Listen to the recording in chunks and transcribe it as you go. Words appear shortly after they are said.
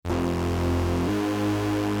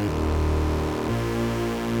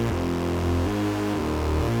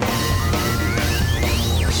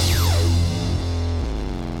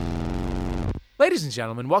Ladies and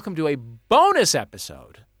gentlemen, welcome to a bonus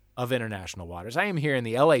episode of International Waters. I am here in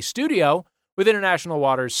the LA studio with International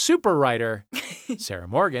Waters super writer, Sarah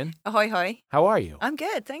Morgan. Ahoy, hoy. How are you? I'm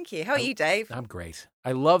good, thank you. How are you, Dave? I'm great.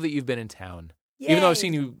 I love that you've been in town, Yay. even though I've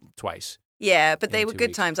seen you twice. Yeah, but they were 2 good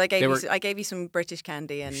weeks. times. I gave you some British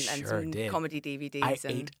candy and Sure some did. comedy DVDs. I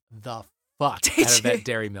and... ate the fuck Did out of that you?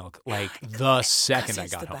 dairy milk like the second I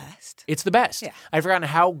It's got the home. best. It's the best. Yeah. I've forgotten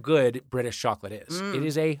how good British chocolate is. It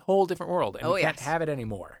is a whole different world, and Oh, we can't yes. have it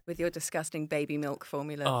anymore. With your disgusting baby milk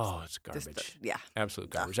formula. Oh, it's Just, garbage. yeah. Absolute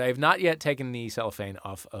garbage. I have not yet taken the cellophane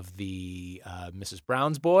off of the Mrs.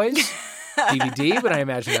 Brown's Boys DVD, but I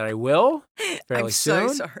imagine that I will fairly I'm soon.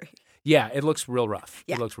 so sorry. Yeah, it looks real rough.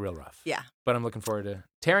 Yeah. It looks real rough. Yeah. But I'm looking forward to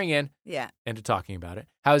tearing in Yeah. and to talking about it.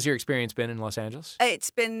 How's your experience been in Los Angeles? It's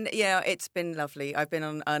been lovely. I've been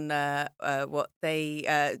on what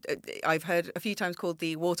I've heard a few times called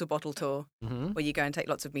the water bottle tour, where you go and take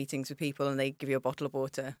lots of meetings with people and they give you a bottle of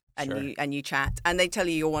water and Sure. you chat and they tell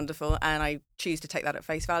you you're wonderful, and I choose to take that at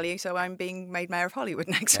face value. So I'm being made mayor of Hollywood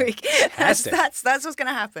next week. That's what's going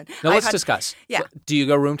to happen. Now let's discuss. Yeah. Do you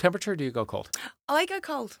go room temperature or do you go cold? I go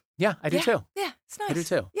cold. Yeah, I do too. Yeah, it's nice. I do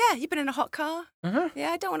too. Yeah, you've been in a hot car. Uh-huh.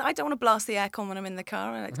 Yeah, I don't want to blast the aircon when I'm in the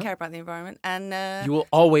car. I like to care about the environment. And You will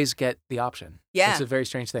always get the option. Yeah. It's a very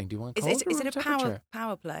strange thing. Do you want cold is or room it a temperature?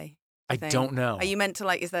 power play? I thing? don't know. Are you meant to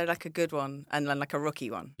is there like a good one and then like a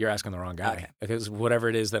rookie one? You're asking the wrong guy. Okay. Because whatever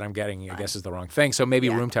it is that I'm getting, I guess, is the wrong thing. So maybe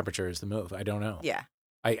Yeah. room temperature is the move. I don't know. Yeah.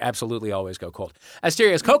 I absolutely always go cold.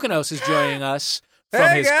 Asterios Kokonos is joining us from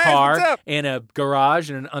Hey, his guys, car what's up? in a garage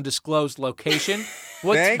in an undisclosed location.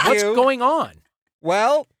 Thank What's you. going on?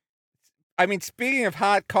 Well, I mean, speaking of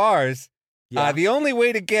hot cars, Yeah. the only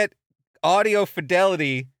way to get audio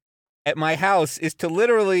fidelity at my house is to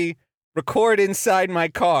literally record inside my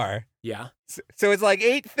car. Yeah. So it's like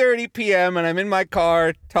 8:30 p.m. and I'm in my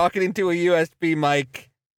car talking into a USB mic,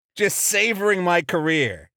 just savoring my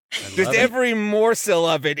career. Just love it. every morsel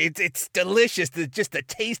of it. It's delicious. Just the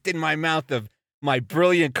taste in my mouth of my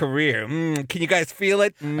brilliant career. Can you guys feel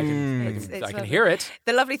it? I can lovely. hear it.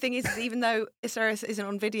 The lovely thing is even though Isaris isn't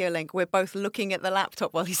on video link, we're both looking at the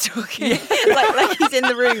laptop while he's talking. like he's in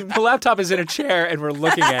the room. The laptop is in a chair and we're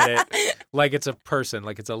looking at it like it's a person,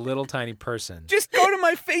 like it's a little tiny person. Just go to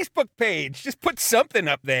my Facebook page. Just put something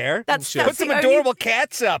up there. That's Put some the adorable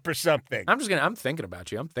cats up or something. I'm thinking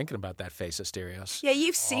about you. I'm thinking about that face, Asterios. Yeah,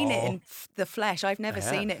 you've seen it in the flesh. I've never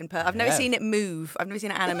seen it in person. I've never have. seen it move. I've never seen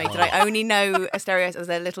it animated. I only know Asterios as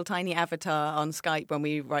their little tiny avatar on Skype when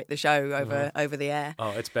we write the show over the air.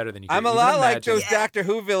 Oh, it's better than you can I'm a even lot like imagine. those Doctor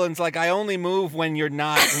Who villains. Like, I only move when you're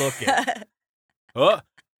not looking. Oh,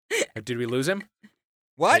 did we lose him?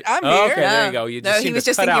 What? I'm Oh, here. okay, there you go. You just No, he seemed was to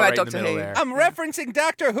just cut thinking out about right in Doctor the middle Who. there. I'm referencing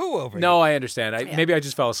Doctor Who over No, I understand. Yeah. Maybe I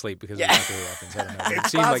just fell asleep because of the Doctor Who reference. I don't know. here. It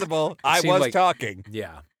It's seemed like- possible. it I seemed was like- talking.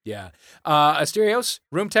 Yeah. Asterios,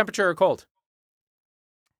 room temperature or cold?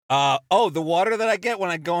 The water that I get when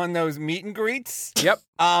I go on those meet and greets. Yep.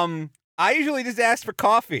 I usually just ask for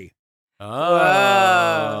coffee Oh,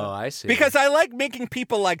 Whoa. I see. because I like making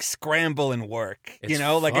people like scramble and work. It's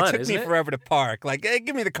Like fun, it took isn't me it? forever to park. Like, hey,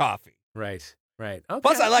 give me the coffee. Right. Okay,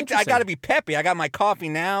 Plus, I got interesting. to be peppy. I got my coffee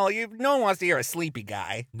now. No one wants to hear a sleepy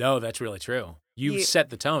guy. No, that's really true. You set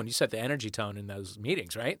the tone. You set the energy tone in those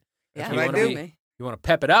meetings, right? Yeah, what I wanna do. be- You want to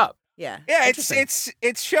pep it up. Yeah. Yeah, Interesting.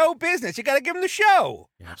 it's show business. You got to give them the show.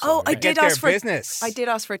 You're Oh, absolutely I right. did Get their ask for business. I did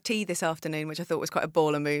ask for a tea this afternoon, which I thought was quite a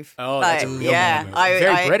baller move. Oh, that's a Like, real yeah, move.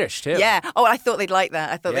 Very British too. Yeah. Oh, I thought they'd like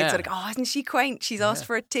that. I thought Yeah. they'd sort of go, oh, isn't she quaint? She's asked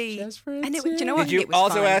for a tea. Just for a And it, tea. do you know what? Did you It was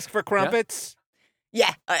also fine. ask for crumpets?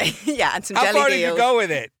 Yeah. Yeah, and some How jelly far deals. did you go with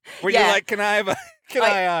it? Were you Yeah. like, can I have a?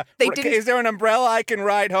 They didn't- Is there an umbrella I can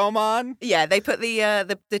ride home on? Yeah, they put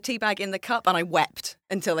the tea bag in the cup, and I wept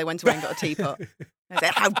until they went away and got a teapot. I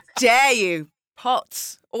said, "How dare you?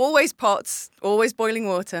 Pots, always boiling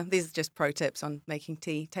water." These are just pro tips on making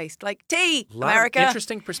tea taste like tea. A lot America. of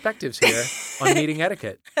interesting perspectives here on meeting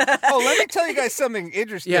etiquette. Oh, let me tell you guys something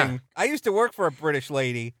interesting. Yeah. I used to work for a British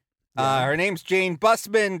lady. Her name's Jane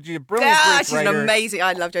Busman. She's a brilliant Greek She's writer. an amazing.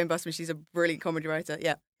 I love Jane Busman. She's a brilliant comedy writer.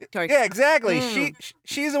 Yeah. Sorry. Yeah, exactly.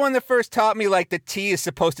 She's the one that first taught me like the tea is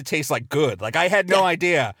supposed to taste like good. Like I had no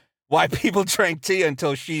idea why people drank tea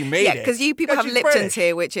until she made Yeah, it. because you people have she's Liptons British.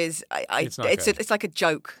 here, which is It's not it's good. it's like a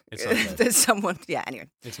joke. It's not good. There's someone. Yeah. Anyway.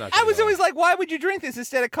 It's not. I good was at all. always like, why would you drink this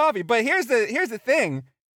instead of coffee? But here's the thing.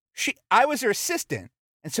 I was her assistant.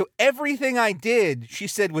 And so everything I did, she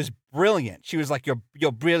said was brilliant. She was like,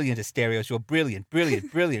 you're brilliant, Asterios. You're brilliant.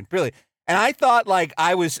 And I thought like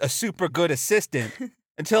I was a super good assistant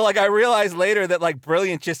until like I realized later that like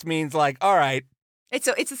brilliant just means like, all right, It's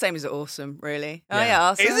the same as awesome, really. Yeah. Oh, yeah,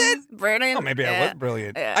 awesome. Is it? Brilliant. Oh, maybe I was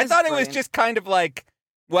brilliant. Yeah, I thought it was brilliant. just kind of like,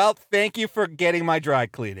 well, thank you for getting my dry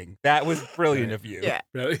cleaning. That was brilliant of you. Yeah.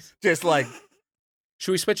 Really? Just like,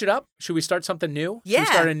 Should we switch it up? Should we start something new? Should Yeah. we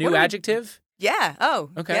start a new What do we- adjective? Yeah. Oh,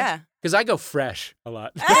 Okay. yeah. Because I go fresh a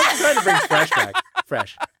lot. I'm trying to bring fresh back.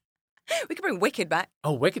 Fresh. We could bring Wicked back.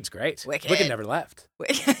 Oh, Wicked's great. Wicked. never left.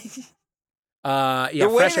 yeah. Yeah, the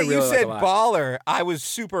way fresh I that really you like said a lot. baller, I was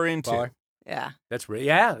super into. Baller. That's real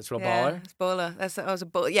baller. It's baller. That was a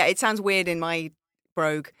baller. Yeah, it sounds weird in my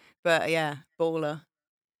brogue, but yeah, baller.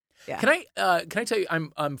 Yeah. Can I tell you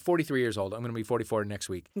I'm 43 years old. I'm going to be 44 next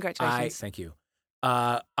week. Congratulations. Thank you.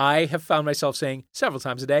 I have found myself saying several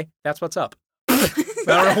times a day, "That's what's up." I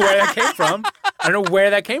don't know where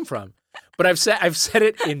that came from. But I've said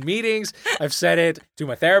it in meetings. I've said it to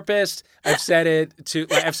my therapist. I've said it.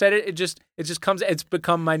 It just comes. It's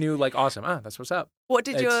become my new awesome. That's what's up. What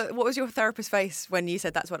was your therapist's face when you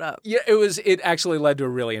said that's what up? Yeah, it actually led to a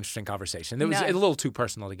really interesting conversation. It was a little too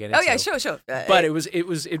personal to get into. Oh yeah, sure. But it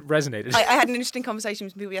resonated. I had an interesting conversation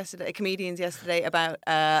with people comedians yesterday about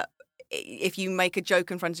if you make a joke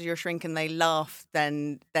in front of your shrink and they laugh,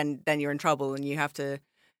 then you're in trouble and you have to.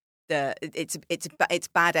 It's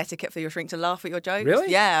bad etiquette for your shrink to laugh at your jokes. Really?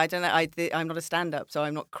 Yeah, I don't know. I'm not a stand-up, so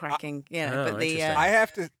I'm not cracking. But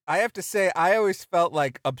interesting. I have to say, I always felt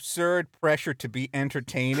like absurd pressure to be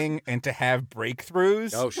entertaining and to have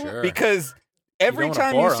breakthroughs. Oh, sure. Because every don't wanna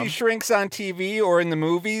time you bore see 'em. shrinks on TV or in the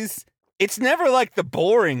movies, it's never like the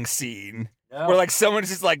boring scene. No. Where someone's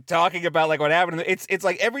just talking about what happened. It's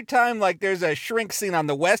like every time there's a shrink scene on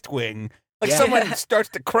the West Wing, someone starts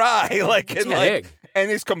to cry and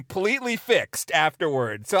is completely fixed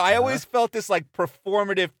afterwards. So I always felt this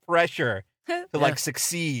performative pressure to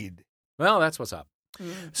succeed. Well, that's what's up.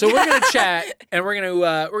 So we're gonna chat, and we're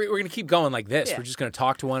gonna keep going like this. Yeah. We're just gonna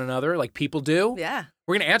talk to one another like people do. Yeah.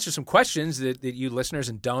 We're gonna answer some questions that you listeners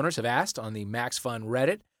and donors have asked on the MaxFun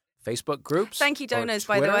Reddit, Facebook groups. Thank you, or donors.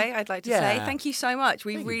 By the Twitter. way, I'd like to say Yeah. thank you so much.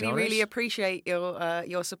 We Thank you, really, donors. really appreciate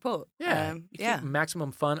your support. Yeah, you keep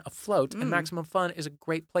Maximum Fun afloat, and Maximum Fun is a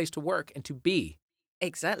great place to work and to be.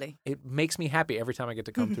 Exactly. It makes me happy every time I get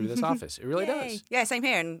to come through this office. It really Yay. does. Yeah, same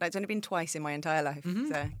here, and it's only been twice in my entire life. So,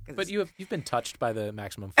 'cause But you've been touched by the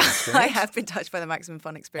Maximum Fun experience. I have been touched by the Maximum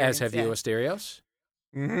Fun experience. As have you, Asterios.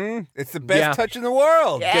 Mm-hmm. It's the best touch in the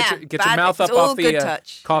world. Yeah. Get your mouth it's up all off good the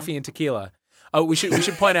touch. coffee and tequila. Oh, we should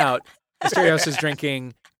point out Asterios is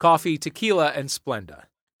drinking coffee, tequila, and Splenda.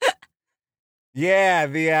 Yeah,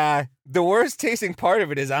 the worst tasting part of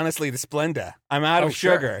it is honestly the Splenda. I'm out of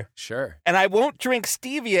sugar. Sure. And I won't drink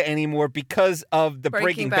stevia anymore because of the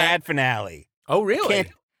Breaking Bad finale. Oh, really?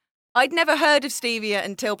 I'd never heard of stevia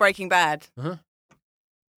until Breaking Bad. Uh-huh.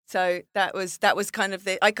 So that was kind of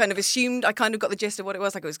I kind of assumed, I kind of got the gist of what it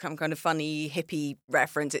was. It was some kind of funny, hippie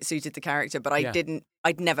reference. It suited the character, but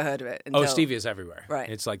I'd never heard of it until... Oh, stevia is everywhere. Right.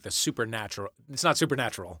 It's like the supernatural. It's not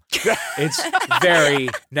supernatural. It's very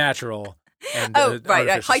natural. And, right.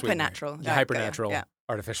 artificial Hypernatural. sweetener. Hypernatural Yeah.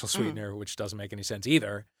 artificial sweetener, which doesn't make any sense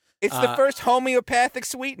either. It's the first homeopathic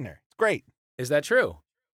sweetener. It's great. Is that true?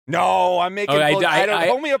 No, I'm making I-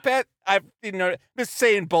 homeopath. Just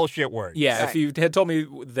saying bullshit words. Yeah, if you had told me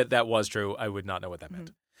that was true, I would not know what that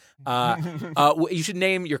meant. You should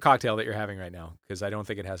name your cocktail that you're having right now, because I don't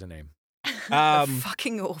think it has a name.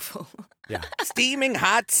 Fucking awful. Yeah. Steaming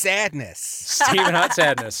hot sadness. Steaming hot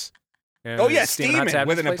sadness. Oh yeah, Steaming Hot steaming Sadness,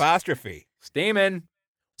 with an please? apostrophe. Steaming.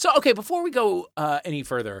 So, okay, before we go any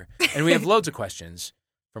further, and we have loads of questions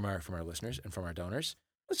from our listeners and from our donors,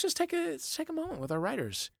 let's just take a moment with our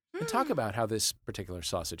writers and talk about how this particular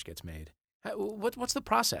sausage gets made. What's the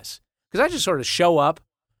process? Because I just sort of show up,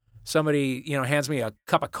 somebody hands me a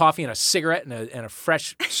cup of coffee and a cigarette and a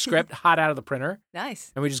fresh script hot out of the printer,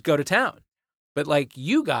 Nice. and we just go to town. But like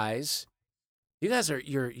you guys are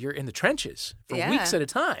you're in the trenches for weeks at a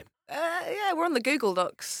time. Yeah, we're on the Google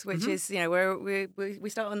Docs, which is where we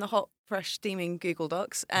start on the hot, fresh, steaming Google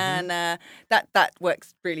Docs, and that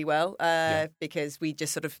works really well because we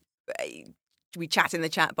just sort of we chat in the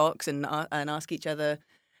chat box and ask each other.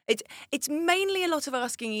 It's mainly a lot of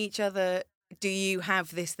asking each other, "Do you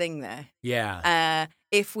have this thing there?" Yeah.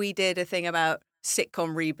 If we did a thing about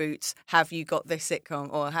sitcom reboots, have you got this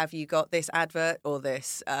sitcom, or have you got this advert, or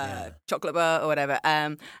this chocolate bar, or whatever,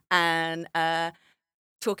 and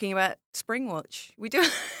talking about Springwatch. We do.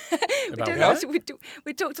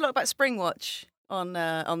 We talked a lot about Springwatch on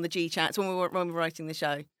the G chats when we were writing the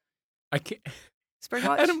show. I can't.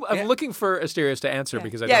 Springwatch. And I'm looking for Asterios to answer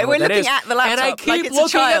because I don't know we're what that looking is. at the laptop. And I keep like it's a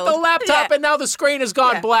looking at child. the laptop, and now the screen has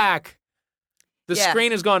gone black. The Yeah.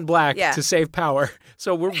 screen has gone black Yeah. to save power.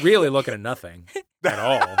 So we're really looking at nothing at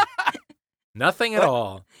all. Nothing at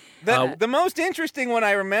all. The most interesting one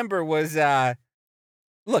I remember was,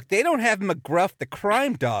 look, they don't have McGruff the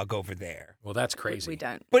crime dog over there. Well, that's crazy. We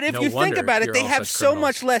don't. But if No you think wonder about it, you're they all have such so criminals.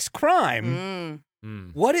 much less crime.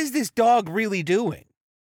 What is this dog really doing?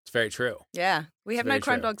 It's very true. Yeah. We have very no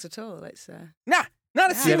crime true. dogs at all. It's Nah,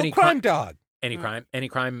 not a Do you have single any crime dog. Any crime? Any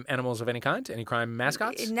crime animals of any kind? Any crime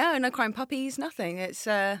mascots? No crime puppies, nothing. It's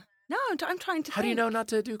no, I'm trying to How do you think. know not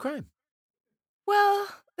to do crime? Well,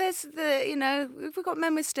 there's if we've got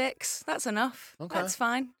men with sticks, that's enough. Okay. That's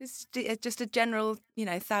fine. It's just a general,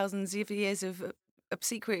 thousands of years of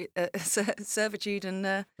obsequious servitude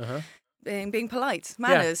and being polite.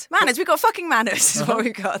 Manners. Manners. We've got fucking manners is what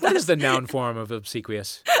we've got. What is the noun form of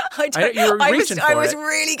obsequious? I don't, you were reaching I for was it.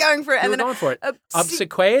 really going for it. You and were then going for it.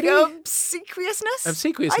 obsequiousness? Obsequiousness?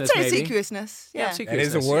 Obsequiousness, I'd say maybe. obsequiousness. Yeah. That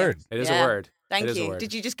is a word. It is Yeah. a word. Thank It is a you. word.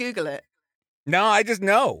 Did you just Google it? No, I just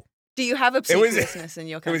know. Do you have obsequiousness in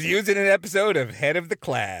your It country? was used in an episode of Head of the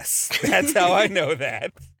Class. That's how I know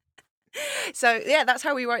that. So yeah, that's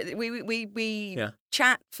how we write. We Yeah.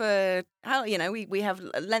 chat for how we have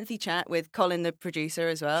a lengthy chat with Colin, the producer,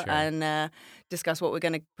 as well, Sure. and discuss what we're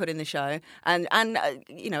going to put in the show. And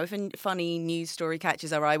if a funny news story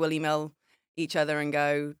catches our eye, we'll email each other and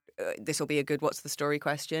go, "This will be a good what's the story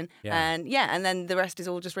question." Yeah. And then the rest is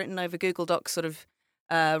all just written over Google Docs, sort of.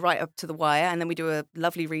 Right up to the wire, and then we do a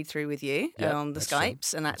lovely read through with you Yeah, on the that's true.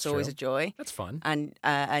 Skypes, and that's always true. a joy. That's fun.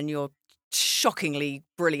 And you're shockingly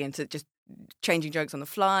brilliant at just changing jokes on the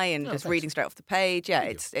fly and just thanks. reading straight off the page. Yeah,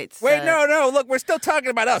 it's Wait, no, look, we're still talking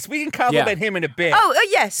about us. We can compliment him in a bit. Oh,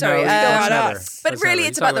 yeah, sorry. No, that's never. us. But That's really, never.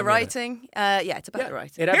 it's You talk about the me later. writing. Yeah, it's about the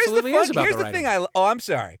writing. It absolutely is about Here's the the writing. thing. I'm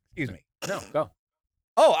sorry. Excuse me. No, go.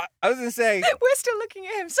 Oh, I was going to say. We're still looking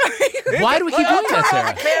at him. Sorry. Why do we keep doing that,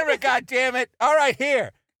 Sarah? Camera, goddammit. All right,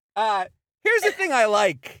 here. Here's the thing I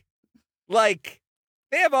like. Like,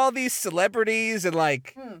 they have all these celebrities and,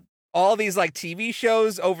 like, all these, like, TV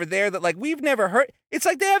shows over there that, like, we've never heard. It's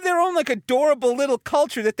like they have their own, like, adorable little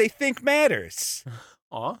culture that they think matters.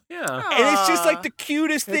 Aw, yeah. And it's just, like, the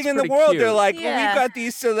cutest It's thing in the pretty world. cute. They're like, well, Yeah. we've got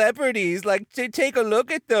these celebrities. Like, take a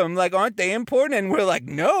look at them. Like, aren't they important? And we're like,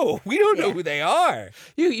 no, we don't know who they are.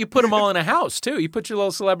 You put them all in a house, too. You put your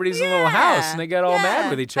little celebrities in a little house, and they get all mad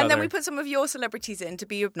with each other. And then we put some of your celebrities in to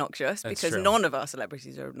be obnoxious That's because true. none of our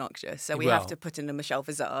celebrities are obnoxious. So we Well. have to put in a Michelle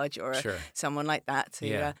Visage or Sure. someone like that to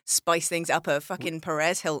Yeah. spice things up. A fucking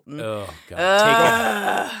Perez Hilton. Oh,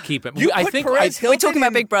 God. Take it. Keep it. You I put think Perez We're Hilton talking about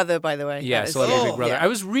in- Big Brother, by the way. Yeah, That is- Celebrity Big Brother. yeah. I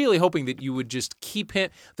was really hoping that you would just keep him,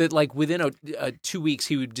 that like within 2 weeks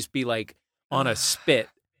he would just be like on a spit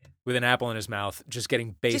with an apple in his mouth, just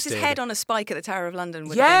getting basted. Just his head on a spike at the Tower of London.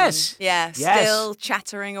 would Yes! have been, yeah, Yes! still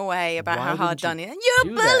chattering away about Why how hard didn't done you he is. You're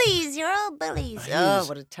do that? bullies. You're all bullies. He Oh, was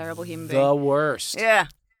what a terrible human being. The worst. Yeah.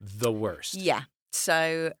 The worst. Yeah.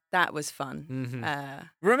 So that was fun. Mhm.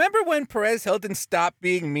 Remember when Perez Hilton stopped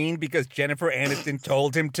being mean because Jennifer Aniston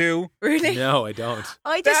told him to? Really? No, I don't.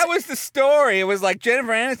 That was the story. It was like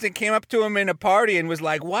Jennifer Aniston came up to him in a party and was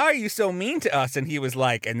like, why are you so mean to us? And he was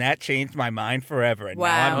like, and that changed my mind forever. And now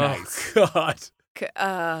Wow. I'm nice. Oh, God.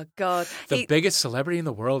 Oh, God. The biggest celebrity in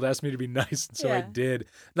the world asked me to be nice, and so I Yeah. did.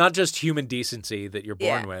 Not just human decency that you're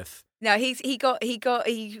born Yeah. with. No, he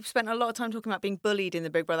spent a lot of time talking about being bullied in the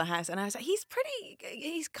Big Brother house, and I was like,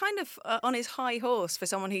 he's kind of on his high horse for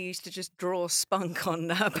someone who used to just draw spunk on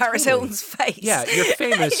Paris Hilton's face. Yeah, you're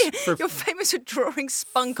famous for you're famous for drawing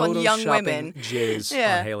spunk on young photoshopping women. jizz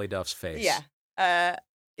Yeah. on Haley Duff's face. Yeah,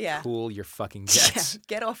 yeah. Cool your fucking Yeah, jets.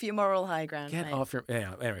 get off your moral high ground. Get mate. off your...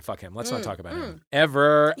 Yeah, anyway, fuck him. Let's not talk about him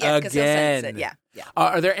ever Yes, 'cause he'll censor again. it. Yeah, yeah.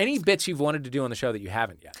 Are there any bits you've wanted to do on the show that you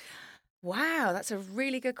haven't yet? Wow, that's a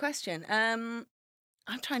really good question. I'm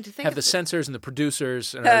trying to think. Have of the censors and the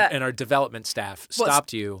producers and, Uh, and our development staff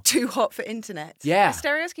stopped you? too hot for internet. Yeah.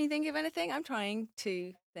 Stereos, can you think of anything? I'm trying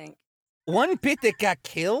to think. One bit that got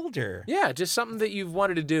killed, or? Yeah, just something that you've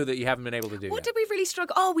wanted to do that you haven't been able to do What yet. did we really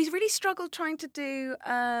struggle? Oh, we really struggled trying to do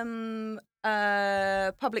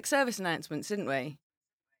public service announcements, didn't we?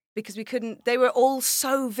 Because we couldn't. They were all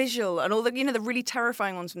so visual, and all the the really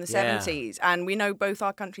terrifying ones from the Yeah. 70s. And we know both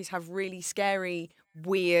our countries have really scary,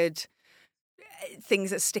 weird things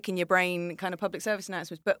that stick in your brain, kind of public service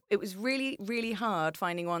announcements. But it was really, really hard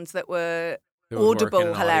finding ones that were That would work audible, in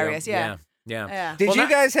an audio. hilarious. Yeah. Yeah. Did Well, you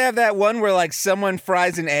that- guys have that one where like someone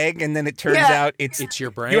fries an egg and then it turns Yeah. out it's It's your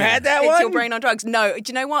brain. You had that It's one? your brain on drugs. No, do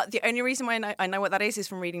you know what? The only reason why I know what that is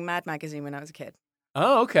from reading Mad Magazine when I was a kid.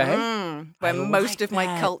 Oh, okay. Where I most like of my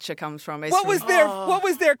that. culture comes from. Is What from,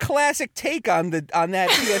 was their classic take on that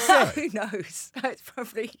PSA? Who knows? It's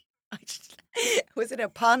probably. Was it a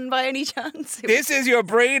pun by any chance? This is your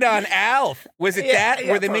brain on Alf. Was it that?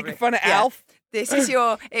 Yeah, Were they probably. making fun of Yeah. Alf?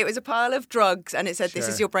 It was a pile of drugs, and it said, "This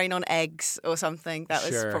Sure. is your brain on eggs" or something. That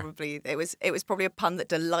was Sure. probably it was probably a pun that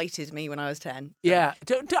delighted me when I was 10. Yeah.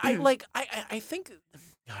 I think,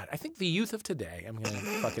 God, I think the youth of today, I'm going to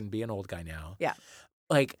fucking be an old guy now. Yeah.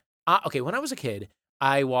 Like, okay, when I was a kid,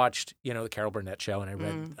 I watched, the Carol Burnett show, and I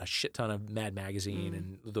read a shit ton of Mad Magazine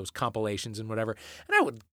and those compilations and whatever. And I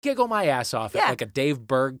would giggle my ass off at like a Dave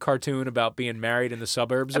Berg cartoon about being married in the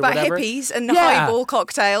suburbs About or whatever. hippies and highball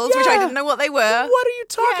cocktails, which I didn't know what they were. What are you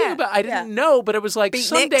talking about? I didn't know, but it was like,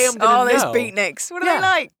 someday I'm going to know. Oh, those beatniks. What are they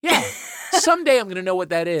like? Yeah. Someday I'm going to know what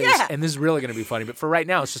that is. Yeah. And this is really going to be funny. But for right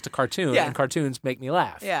now, it's just a cartoon. Yeah. And cartoons make me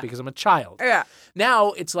laugh Yeah. because I'm a child. Yeah.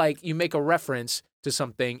 Now it's like you make a reference to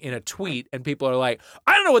something in a tweet and people are like,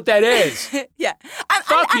 I don't know what that is. Yeah.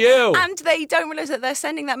 Fuck you. And they don't realize that they're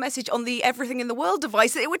sending that message on the Everything in the World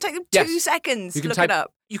device. It would take them 2 seconds to look it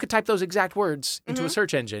up. You could type those exact words into a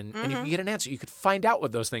search engine and you can get an answer. You could find out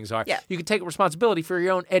what those things are. Yeah. You could take responsibility for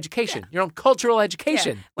your own education, your own cultural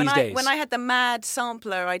education these days. When I had the mad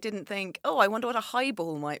sampler, I didn't think, I wonder what a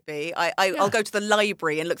highball might be. I'll go to the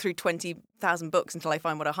library and look through 20,000 books until I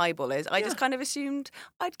find what a highball is. I just kind of assumed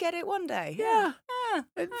I'd get it one day. Yeah.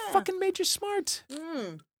 It fucking made you smart.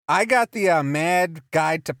 I got the Mad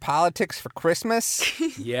Guide to Politics for Christmas.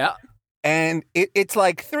 Yeah. And it's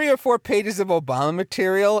like 3 or 4 pages of Obama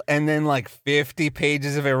material and then like 50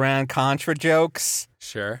 pages of Iran-Contra jokes.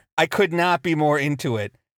 Sure. I could not be more into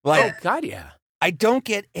it. Like, Oh, God, yeah. I don't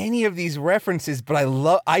get any of these references, but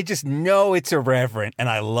I just know it's irreverent and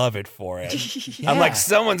I love it for it. I'm like,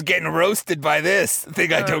 someone's getting roasted by this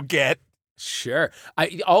thing I don't get. Sure.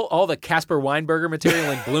 All the Casper Weinberger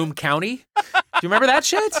material in Bloom County. Do you remember that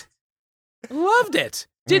shit? Loved it.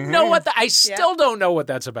 Didn't know what I still don't know what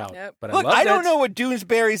that's about. Yep. But Look, I loved I don't it. know what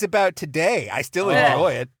Doonesbury's about today. I still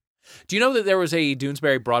enjoy it. Do you know that there was a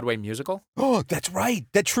Doonesbury Broadway musical Oh, that's right.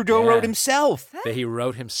 That Trudeau wrote himself. that he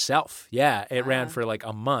wrote himself? Yeah, it ran for like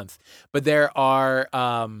a month. But there are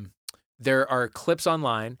clips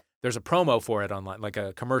online. There's a promo for it online, like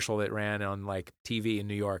a commercial that ran on like TV in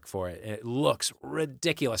New York for it. And it looks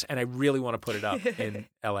ridiculous. And I really want to put it up in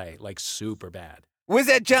LA, like super bad. Was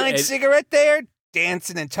that giant cigarette there?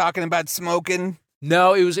 Dancing and talking about smoking?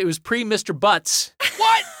 No, it was pre Mr. Butts.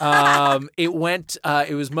 What?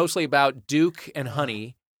 It was mostly about Duke and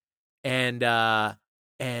Honey and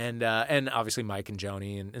obviously Mike and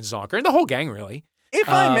Joni and Zonker and the whole gang, really. If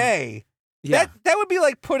I may, Yeah. that would be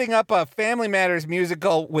like putting up a Family Matters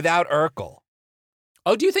musical without Urkel.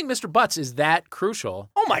 Oh, do you think Mr. Butts is that crucial?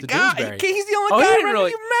 Oh my to God. Doonesbury? He's the only Oh, he guy didn't around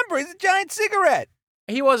really- you remember. He's a giant cigarette.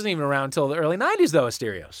 He wasn't even around until the early 90s, though,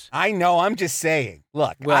 Asterios. I know. I'm just saying.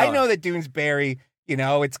 Look, Well- I know that Doonesbury,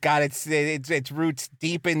 it's got its roots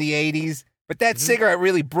deep in the 80s, but that cigarette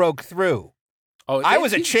really broke through. Oh, I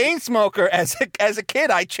was a chain smoker as a kid.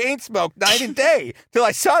 I chain smoked night and day till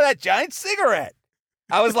I saw that giant cigarette.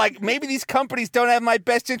 I was like, maybe these companies don't have my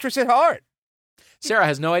best interest at heart. Sarah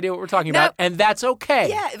has no idea what we're talking about, and that's okay.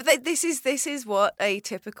 Yeah, this is what a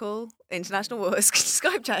typical international wars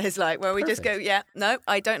Skype chat is like, where we just go, no,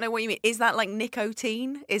 I don't know what you mean. Is that like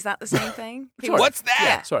nicotine? Is that the same thing? Sort of. What's that?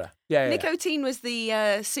 Yeah, sort of. Yeah. Nicotine was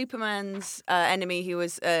the Superman's enemy, who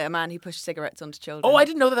was a man who pushed cigarettes onto children. Oh, I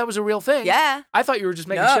didn't know that was a real thing. Yeah. I thought you were just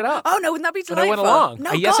making No. shit up. Oh no, wouldn't that be When I delightful? went along.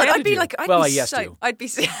 No, I yes God, anded I'd be you. like, I'd Well, be I yesed so, you. I'd be.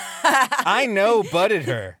 So, I no butted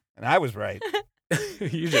her, and I was right.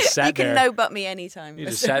 You just sat you can there. no butt me anytime. You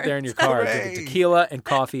just sat there in your car Hooray. drinking tequila and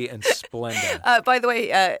coffee and Splenda. By the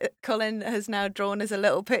way, Colin has now drawn us a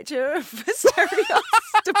little picture of Asterios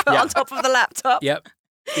to put on top of the laptop. Yep.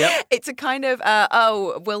 It's a kind of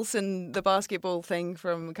Wilson the basketball thing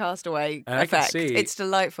from Castaway And I can effect. see- It's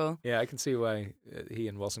delightful. Yeah, I can see why he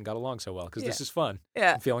and Wilson got along so well, because this is fun.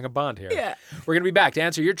 Yeah. I'm feeling a bond here. Yeah. We're going to be back to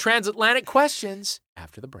answer your transatlantic questions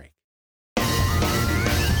after the break.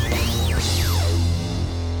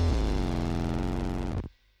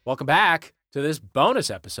 Welcome back to this bonus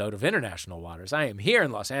episode of International Waters. I am here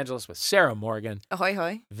in Los Angeles with Sarah Morgan, Ahoy,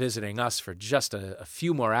 hoy. visiting us for just a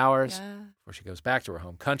few more hours Yeah. before she goes back to her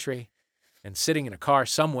home country, and sitting in a car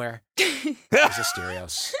somewhere is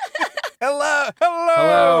Asterios. Hello.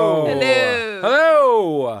 Hello. Hello.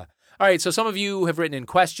 Hello. All right, so some of you have written in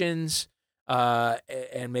questions,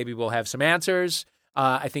 and maybe we'll have some answers.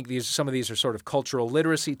 I think some of these are sort of cultural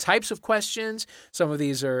literacy types of questions. Some of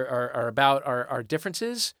these are about our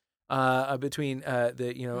differences between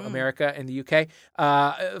America and the UK.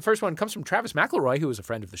 The first one comes from Travis McElroy, who is a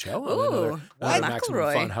friend of the show, Ooh, another Maximum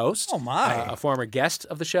McElroy. Fun host. Oh, my. A former guest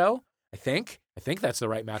of the show. I think that's the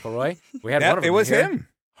right McElroy. We had Yep, one of them. it was here. him.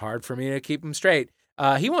 Hard for me to keep him straight.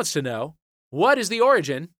 He wants to know, what is the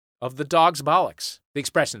origin of the dog's bollocks? The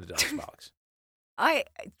expression of the dog's bollocks.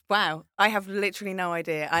 Wow, I have literally no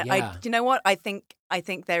idea. Yeah. Do you know what? I think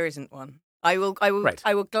there isn't one. I will Right.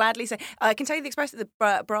 I will gladly say. I can tell you the expression,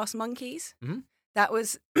 the brass monkeys. Mhm. That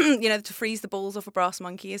was, to freeze the balls off a brass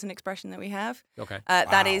monkey is an expression that we have. Okay.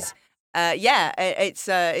 That is, it's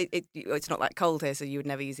not that cold here, so you would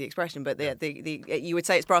never use the expression. But you would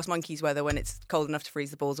say it's brass monkey's weather when it's cold enough to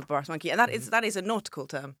freeze the balls of a brass monkey, and that is a nautical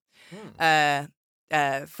term.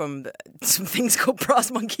 From some things called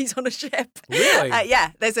brass monkeys on a ship. Really?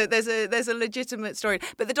 Yeah, there's a legitimate story.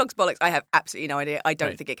 But the dog's bollocks, I have absolutely no idea. I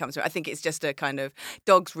don't think it comes from it. I think it's just a kind of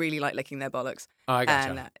dogs really like licking their bollocks. Oh, I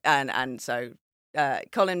gotcha. And so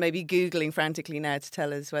Colin may be Googling frantically now to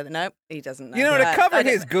tell us whether no, he doesn't know. You know, to cover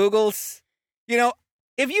his Googles,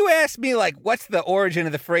 if you ask me like, what's the origin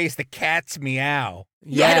of the phrase "the cat's meow"?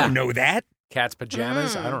 Yeah. I don't know that. Cat's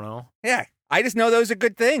pajamas? I don't know. Yeah. I just know those are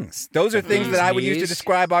good things. Those are things that I would use to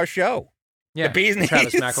describe our show. Yeah. The bee's knees.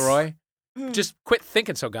 Travis McElroy. Just quit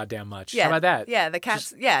thinking so goddamn much. Yeah. How about that? Yeah, the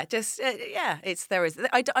cats.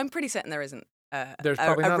 I'm pretty certain there isn't There's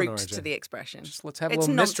probably not a an root origin. to the expression. Just let's have a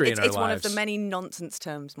little mystery in our It's lives. one of the many nonsense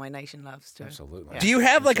terms my nation loves to. Absolutely. Do you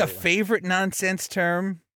have like a Absolutely. favorite nonsense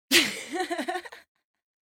term?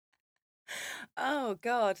 Oh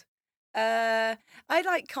God. I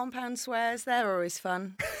like compound swears. They're always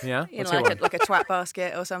fun. Yeah? You Let's know, hear one. like a twat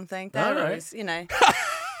basket or something. They're All right. always,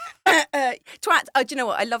 twat. Oh, do you know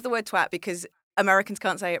what? I love the word twat because Americans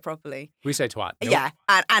can't say it properly. We say twat. Nope. Yeah,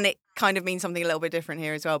 and it kind of means something a little bit different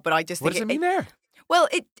here as well. But I just What think does it mean there? Well,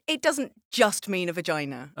 it doesn't just mean a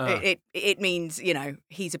vagina. Uh-huh. It means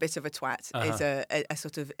he's a bit of a twat. Is a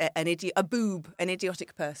sort of an idiot, a boob, an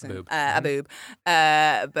idiotic person, Boob. a boob.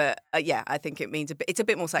 But I think it means it's a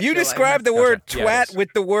bit more sexual. You describe the word Gotcha. Yeah, it twat is.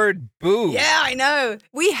 with the word boob. Yeah, I know.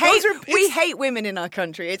 We hate women in our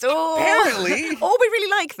country. It's all Apparently. or we really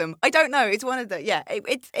like them. I don't know. It's one of the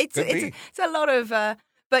It's a lot of.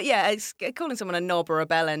 But yeah, calling someone a knob or a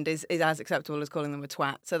bell end is as acceptable as calling them a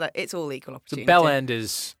twat. So that it's all equal So opportunity. bell end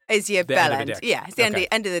is Your the bell end of a end. dick. Yeah, it's the Okay.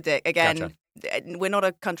 end of the dick. Again, Gotcha. we're not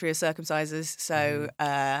a country of circumcisers, so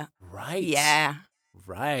right. yeah,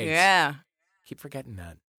 Right. yeah, Keep forgetting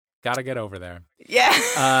that. Got to get over there. yeah.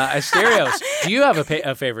 Asterios, do you have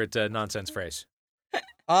a favorite nonsense phrase?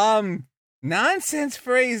 Nonsense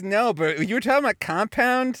phrase, no, but you were talking about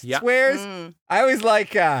compound Yeah. swears. Mm. I always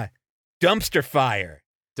like dumpster fire.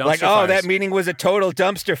 Dumpster oh, fires. that meeting was a total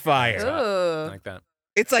dumpster fire. Ooh. Like that.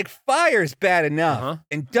 It's like fire's bad enough, Uh-huh.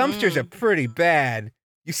 and dumpsters are pretty bad.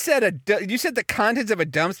 You set the contents of a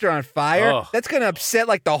dumpster on fire. Oh. That's gonna upset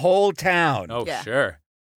like the whole town. Oh, Yeah. sure.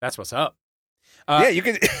 That's what's up. Yeah, you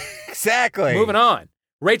can exactly. Moving on.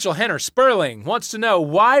 Rachel Henner Sperling wants to know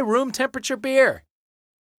why room temperature beer.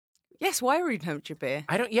 Yes, why room temperature beer?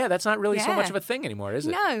 That's not really so Yeah. much of a thing anymore, is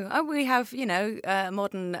it? No, we have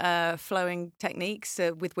modern flowing techniques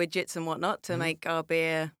with widgets and whatnot to make our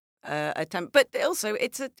beer a temp. But also,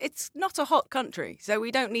 it's not a hot country, so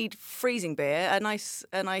we don't need freezing beer. A nice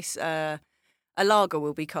lager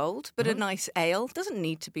will be cold, but a nice ale doesn't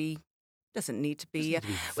need to be. Doesn't need to be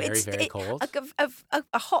very, very cold.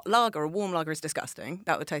 A hot lager, a warm lager is disgusting.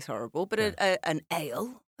 That would taste horrible. But an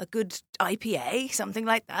ale, a good IPA, something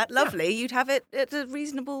like that, lovely. You'd have it at a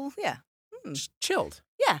reasonable, Just chilled.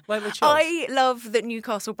 yeah. Lightly chilled. I love that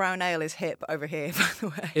Newcastle Brown Ale is hip over here, by the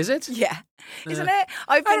way. Is it? Yeah. Isn't it?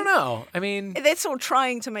 I don't know. I mean, They're sort of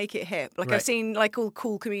trying to make it hip. Like Right. I've seen like all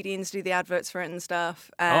cool comedians do the adverts for it and stuff.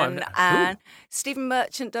 I'm And, not- and Stephen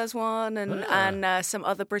Merchant does one and some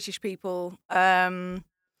other British people.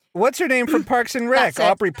 What's her name from Parks and Rec? That's it.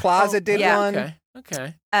 Aubrey Plaza Oh, did yeah. one.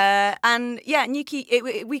 okay. And yeah, Newquay.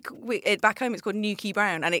 Back home it's called Newquay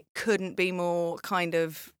Brown, and it couldn't be more kind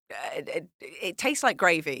of. It tastes like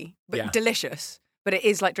gravy, but Yeah. delicious. But it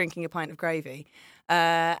is like drinking a pint of gravy.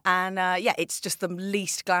 It's just the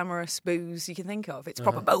least glamorous booze you can think of. It's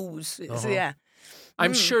proper booze. It's, yeah.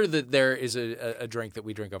 I'm sure that there is a drink that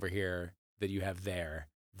we drink over here that you have there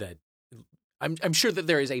that I'm sure that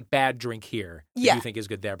there is a bad drink here that Yeah. you think is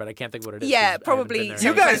good there, but I can't think what it is. Yeah, 'cause I haven't probably been there. You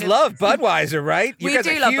some guys kind of- love Budweiser, right? You We guys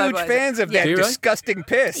do are love huge Budweiser. fans of Yeah. that Do you really? disgusting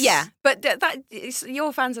piss. Yeah, but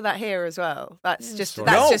you're fans of that here as well. That's just sort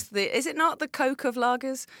of. No. Is it not the Coke of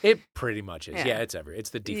lagers? It pretty much is. Yeah. Yeah, it's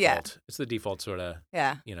the default. Yeah. It's the default sort of,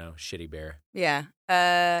 Yeah, shitty beer. yeah,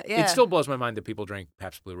 yeah. It still blows my mind that people drink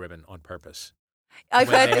Pabst Blue Ribbon on purpose. I've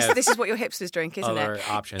when heard they this. have This is what your hipsters drink, isn't Other it?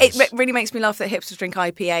 options. It really makes me laugh that hipsters drink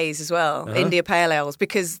IPAs as well, India Pale Ales,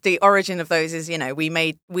 because the origin of those is,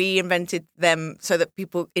 we invented them so that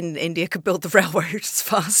people in India could build the railroads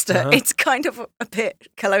faster. It's kind of a bit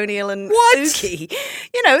colonial and ooky.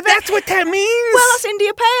 That's what that means. Well, that's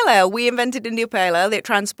India Pale Ale. We invented India Pale Ale. It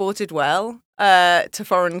transported well to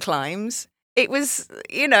foreign climes. It was,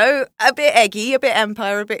 a bit eggy, a bit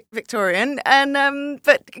Empire, a bit Victorian, and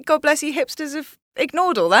but God bless you, hipsters have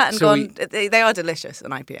ignored all that and gone. They are delicious,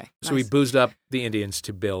 an IPA. So we boozed up the Indians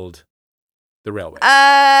to build the railway.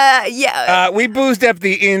 Yeah. We boozed up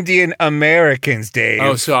the Indian Americans, Dave.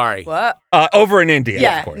 Oh, sorry. What? Over in India,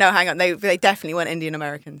 Yeah. of course. No, hang on. They definitely weren't Indian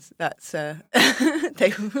Americans. That's they.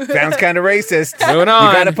 Sounds kind of racist. Moving on.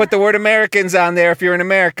 You got to put the word Americans on there if you're in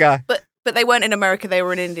America. But they weren't in America. They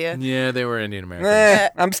were in India. Yeah, they were Indian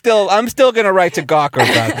Americans. I'm still gonna write to Gawker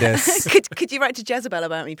about this. Could you write to Jezebel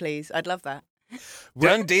about me, please? I'd love that.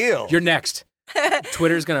 Done deal. You're next.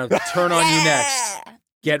 Twitter's going to turn on you next.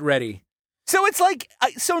 Get ready. So it's like,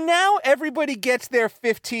 so now everybody gets their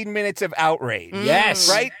 15 minutes of outrage. Yes.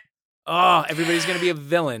 Right? Oh, everybody's going to be a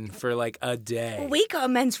villain for like a day. Well, we got a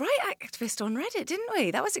men's rights activist on Reddit, didn't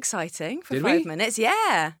we? That was exciting for Did 5 we? minutes.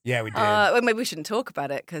 Yeah. Yeah, we did. Well, maybe we shouldn't talk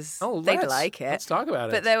about it because they'd like it. Let's talk about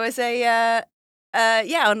it. But there was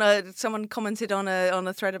someone commented on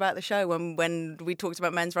a thread about the show when we talked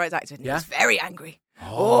about men's rights activists. And he was very angry.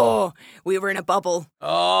 Oh, we were in a bubble.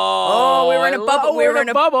 Oh, we were in a bubble. We were in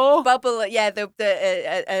a bubble. Bubble. Yeah,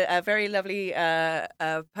 a very lovely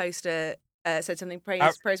poster said something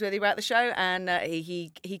praiseworthy about the show, and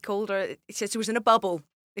he called her. He said she was in a bubble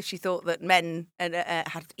if she thought that men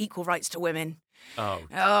had equal rights to women. Oh,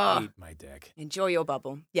 eat my dick. Enjoy your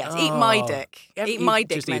bubble. Yes, eat my dick. Eat my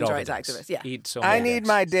dick, just men's eat all rights the dicks. activists. Yeah. Eat so I many need dicks.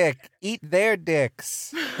 my dick. Eat their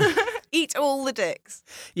dicks. Eat all the dicks.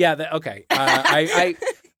 Yeah, okay.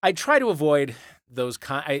 I try to avoid those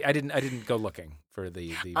I didn't go looking for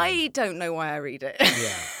the I don't know why I read it.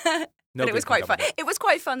 Yeah. But it was quite fun. It was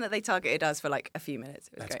quite fun that they targeted us for like a few minutes.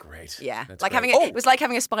 It was That's great. Yeah, That's like great. it was like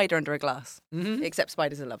having a spider under a glass. Mm-hmm. Except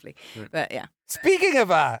spiders are lovely. But yeah. Speaking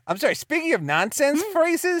of nonsense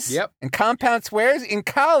phrases Yep. and compound swears, in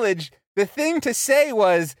college, the thing to say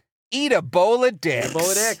was, eat a bowl of dicks. A bowl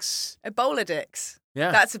of dicks. A bowl of dicks.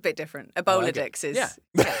 Yeah. That's a bit different. A bowl like of dicks is Yeah.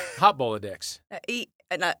 Hot bowl of dicks. eat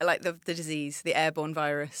like the disease, the airborne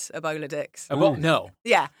virus, Ebola dicks. A bowl? No.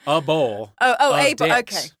 Yeah. A bowl. Oh, of a bowl.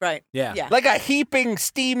 dicks. Okay, right. Yeah. Yeah. Like a heaping,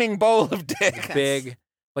 steaming bowl of dicks. Big,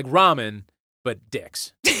 like ramen, but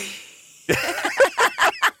dicks.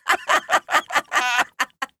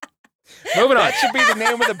 Moving on. That should be the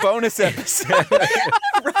name of the bonus episode.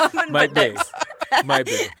 Ramen Might be. dicks. Might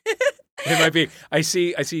be. It might be. I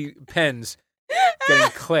see pens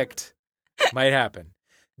getting clicked. Might happen.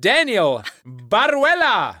 Daniel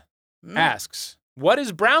Baruela asks, what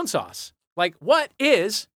is brown sauce? Like, what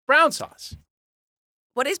is brown sauce?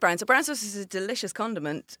 What is brown sauce? Brown sauce is a delicious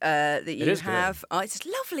condiment that you is have. good. Oh, it's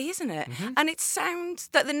lovely, isn't it? Mhm. And it sounds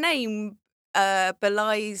that the name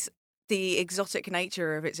belies the exotic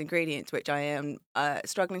nature of its ingredients, which I am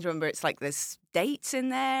struggling to remember. It's like there's dates in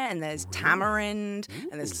there, and there's tamarind,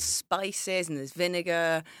 and there's spices, and there's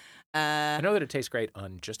vinegar. I know that it tastes great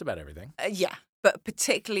on just about everything. Yeah, but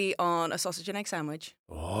particularly on a sausage and egg sandwich.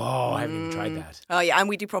 Oh, I haven't even tried that. Oh yeah, and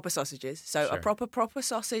we do proper sausages. So Sure. a proper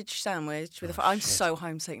sausage sandwich with I'm so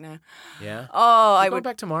homesick now. Yeah. Oh, I Go would.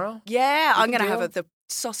 back tomorrow. Yeah, I'm Good gonna have deal. the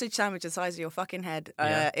sausage sandwich the size of your fucking head.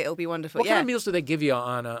 Yeah. It'll be wonderful. What yeah. kind of meals do they give you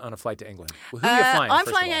on a flight to England? Who are you flying? I'm first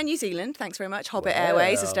of flying all? Air New Zealand. Thanks very much. Hobbit Wow.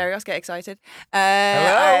 Airways. Asterios, get excited.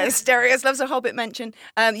 Hello. Asterios loves a Hobbit mention.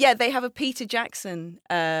 Yeah, they have a Peter Jackson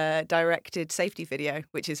directed safety video,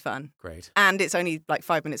 which is fun. Great. And it's only like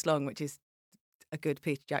 5 minutes long, which is a good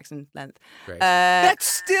Peter Jackson length. Great. That's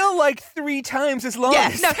still like 3 times as long Yeah,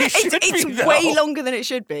 as no, they should it's be, though. way longer than it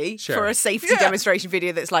should be Sure. for a safety Yeah. demonstration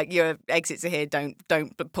video that's like your exits are here, don't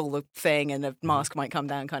pull the thing and a mask might come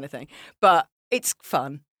down kind of thing. But it's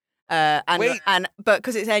fun. But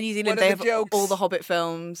because it's Air New Zealand, What are they the have jokes? all the Hobbit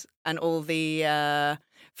films and all the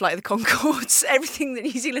Flight of the Conchords, everything that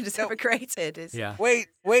New Zealand has ever created is. Yeah. Wait.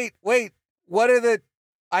 What are the...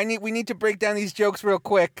 We need to break down these jokes real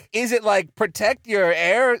quick. Is it like protect your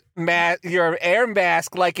air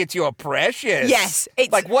mask like it's your precious? Yes,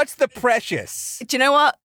 it's Like, what's the precious? Do you know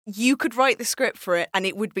what? You could write the script for it, and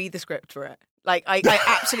it would be the script for it. Like I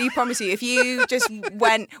absolutely promise you, if you just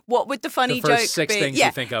went, what would the funny The first joke 6 be? things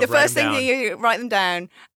you think of, the write first them thing that you write them down,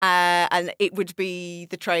 and it would be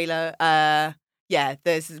the trailer. Yeah,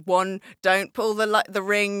 there's one. Don't pull the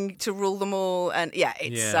ring to rule them all, and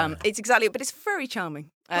it's exactly. But it's very charming.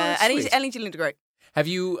 And sweet. Ellen Gillian great. Have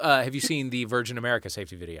you seen the Virgin America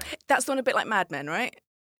safety video? That's the one a bit like Mad Men, right?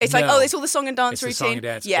 It's like, No. it's all the song and dance It's the routine. song and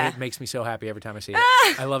dance. Yeah, It makes me so happy every time I see it.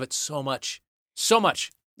 I love it so much. So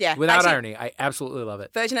much. Yeah. Without Actually, irony, I absolutely love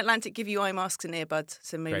it. Virgin Atlantic give you eye masks and earbuds,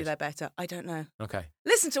 so maybe Great. they're better. I don't know. Okay.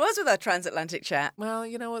 Listen to us with our transatlantic chat. Well,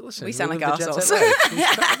 you know what? Listen, We sound live like the jet arseholes.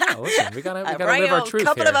 set life. No, listen, we gotta right live our old truth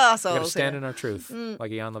couple here. of We arseholes gotta stand here. in our truth,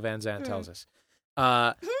 like Jan Levan Zant tells us.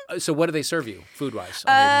 So what do they serve you, food-wise?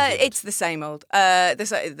 on New Zealand? It's the same old.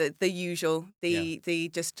 The usual. The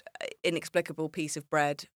just inexplicable piece of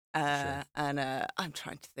bread. Sure. And I'm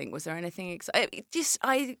trying to think. Was there anything?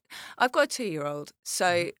 I've got a 2-year-old,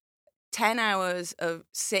 so 10 hours of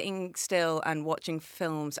sitting still and watching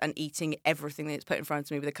films and eating everything that's put in front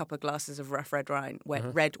of me with a couple of glasses of rough red wine,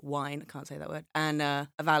 red wine, I can't say that word, and a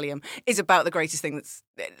Valium is about the greatest thing that's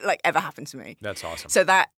ever happened to me. That's awesome. So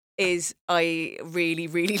that is, I really,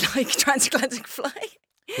 really like transatlantic flight.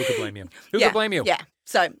 Who could blame you? Who could blame you? Yeah.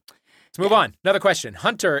 So Let's move on. Another question.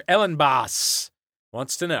 Hunter Ellenbass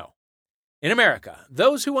wants to know. In America,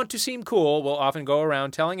 those who want to seem cool will often go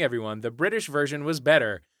around telling everyone the British version was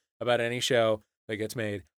better about any show that gets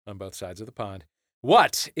made on both sides of the pond.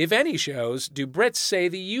 What, if any, shows do Brits say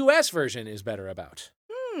the U.S. version is better about?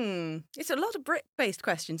 It's a lot of Brit-based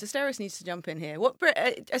questions. Asteris needs to jump in here.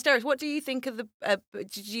 Asteris, what do you think of the...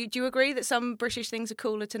 do you agree that some British things are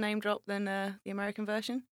cooler to name drop than the American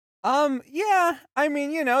version? Yeah. I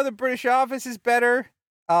mean, the British Office is better.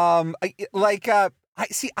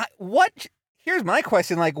 Here's my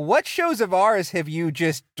question. What shows of ours have you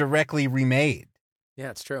just directly remade?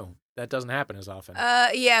 Yeah, it's true. That doesn't happen as often.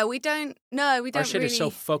 Yeah, we don't... No, we don't Our shit really... is so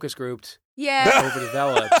focus grouped, Yeah.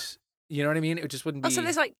 overdeveloped. You know what I mean? It just wouldn't be... Also,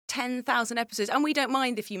 there's 10,000 episodes, and we don't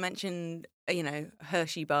mind if you mention,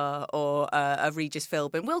 Hershey Bar or a Regis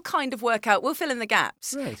Philbin. We'll kind of work out, we'll fill in the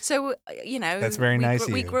gaps. Right. So, That's very nice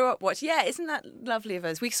of we you. grew up watching. Yeah, isn't that lovely of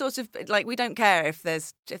us? We sort of, we don't care if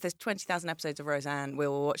there's 20,000 episodes of Roseanne,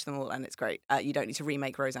 we'll watch them all, and it's great. You don't need to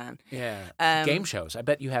remake Roseanne. Yeah. Game shows. I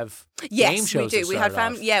bet you have Yes, game shows. we do. We had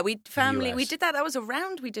family. We did that. That was a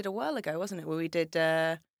round we did a while ago, wasn't it? Where we did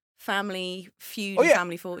Family Feud, Oh, yeah. and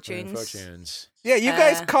Family Fortunes. Yeah, you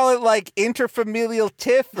guys call it interfamilial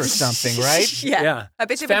tiff or something, right? Yeah. A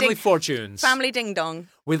bit of Family a Fortunes. Family Ding Dong.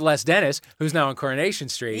 With Les Dennis, who's now on Coronation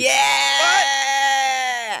Street. Yeah.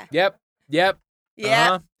 Yep. Yeah.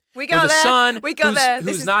 Uh-huh. We got With there. a son We got there.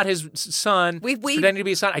 who's not his son. We- pretending to be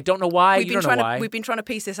his son. I don't know why. You don't know why. We've been trying to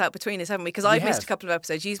piece this out between us, haven't we? Because I've missed a couple of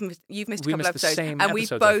episodes. You've missed a We couple of missed the episodes. same and we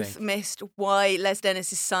episodes, I both think. missed why Les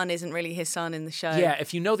Dennis' son isn't really his son in the show. Yeah,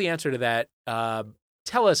 if you know the answer to that,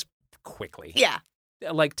 tell us quickly. Yeah.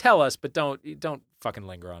 Tell us, but don't fucking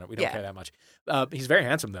linger on it. We don't Yeah. care that much. He's very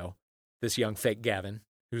handsome, though, this young fake Gavin,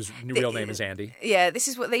 whose real name is Andy. Yeah, this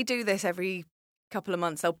is what they do this every couple of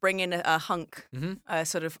months. They'll bring in a hunk,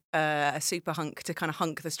 sort of a super hunk to kind of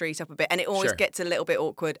hunk the street up a bit, and it always Sure. gets a little bit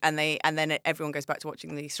awkward. And then everyone goes back to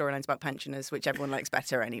watching the storylines about pensioners, which everyone likes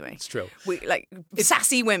better anyway. It's true. We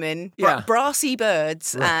sassy women, Yeah. brassy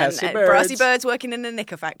birds, Brassy and birds. brassy birds working in a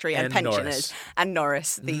knicker factory, and And pensioners, and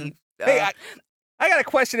Norris. The Hey, I got a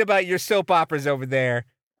question about your soap operas over there.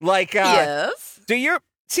 yes. Do your...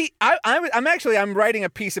 See, I'm writing a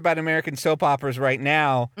piece about American soap operas right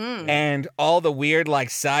now, and all the weird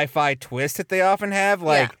sci-fi twists that they often have.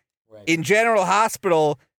 In General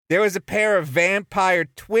Hospital, there was a pair of vampire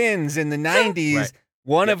twins in the 90s, Right.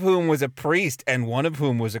 one of whom was a priest and one of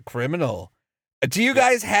whom was a criminal. Do you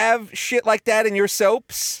guys have shit like that in your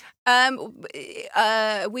soaps?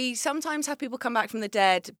 We sometimes have people come back from the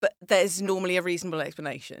dead, but there's normally a reasonable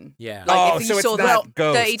explanation. Yeah. Like if so you it's saw not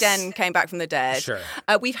ghosts. Dirty Den came back from the dead. Sure.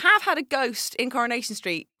 We have had a ghost in Coronation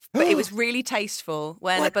Street, but it was really tasteful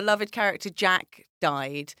when a beloved character Jack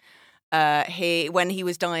died. When he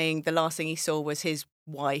was dying, the last thing he saw was his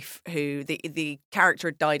wife, who the character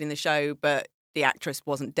had died in the show, but the actress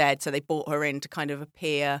wasn't dead, so they brought her in to kind of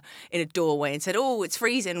appear in a doorway and said, "Oh, it's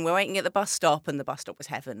freezing. We're waiting at the bus stop," and the bus stop was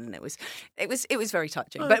heaven, and it was very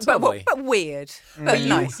touching, that's but lovely. weird, but But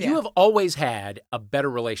nice. you have always had a better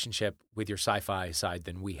relationship with your sci-fi side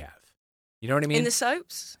than we have. You know what I mean? In the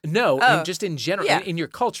soaps? No, Oh. just in general, Yeah. in your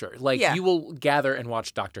culture. Yeah. You will gather and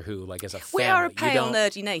watch Doctor Who as a family. We are a You pale, don't-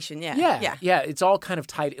 nerdy nation, yeah. Yeah. It's all kind of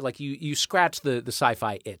tied. You scratch the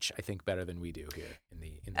sci-fi itch, I think, better than we do here in the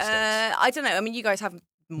States. I don't know. I mean, you guys have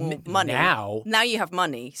more money. Now you have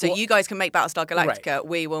money. So Well- you guys can make Battlestar Galactica. Right.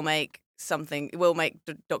 We will make something. We'll make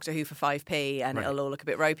Doctor Who for 5p and Right. it'll all look a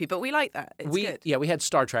bit ropey, but we like that. It's good. we had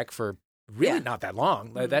Star Trek for really Yeah. not that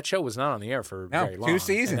long. That show was not on the air for No, very long. 2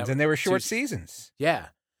 seasons, and they were short seasons. Yeah.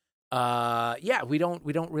 We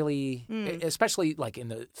don't really, especially in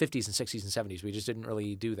the 50s and 60s and 70s, we just didn't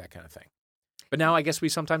really do that kind of thing. But now I guess we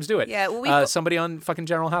sometimes do it. Yeah, well, somebody on fucking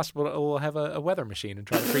General Hospital will have a weather machine and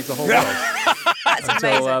try to freeze the whole world That's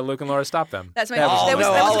until amazing. Luke and Laura stop them. That's amazing. That was There was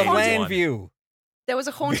all of one- Landview. There was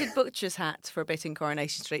a haunted butcher's hat for a bit in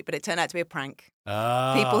Coronation Street, but it turned out to be a prank.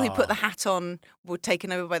 Oh. People who put the hat on were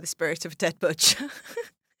taken over by the spirit of a dead butcher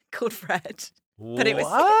called Fred. But it was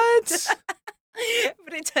What?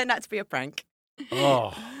 but it turned out to be a prank.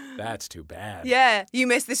 Oh, that's too bad. Yeah, you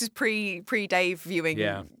missed. This is pre Dave viewing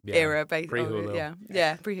era, basically. Pre-Hulu.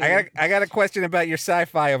 Yeah, pre-Hulu. I got a question about your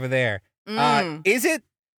sci-fi over there. Is it?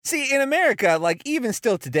 See, in America, like even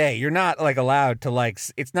still today, you're not like allowed to like.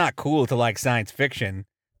 It's not cool to like science fiction.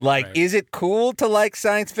 Like, Right. is it cool to like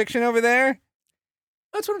science fiction over there?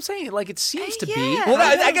 That's what I'm saying. Like, it seems to be. Yeah. Well,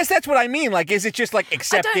 I guess that's what I mean. Like, is it just like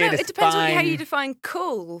accepted? I don't know. It's It depends on fine? how you define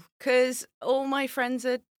cool, because all my friends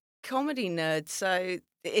are comedy nerds. So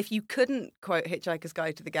if you couldn't quote Hitchhiker's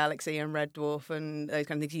Guide to the Galaxy and Red Dwarf and those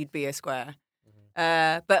kind of things, you'd be a square.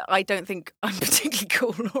 But I don't think I'm particularly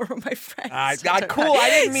cool, nor are my friends. Cool. I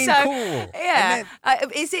didn't mean cool. Yeah,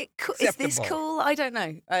 is it? Is this acceptable. cool? I don't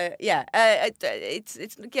know. It's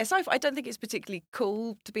sci-fi. I don't think it's particularly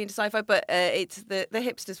cool to be into sci-fi, but it's the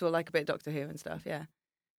hipsters will like a bit of Doctor Who and stuff. Yeah.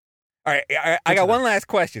 All right, I got one last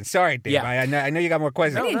question. Sorry, Dave. Yeah. I know you got more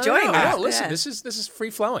questions. Really enjoying no, this. listen, Yeah. this is free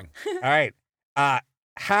flowing. All right.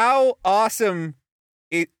 How awesome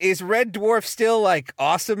is Red Dwarf still like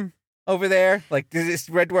awesome over there? Like, is this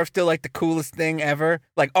Red Dwarf still like the coolest thing ever?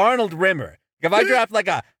 Like Arnold Rimmer. If I dropped like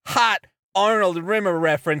a hot Arnold Rimmer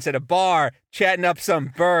reference at a bar, chatting up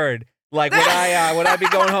some bird, like would I be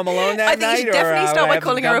going home alone that I think night? you should definitely or, start would I by have some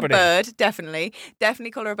calling her a company? bird.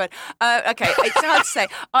 Definitely call her a bird. Okay, it's hard to say.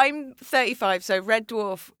 I'm 35, so Red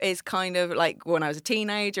Dwarf is kind of like when I was a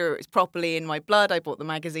teenager. It was properly in my blood. I bought the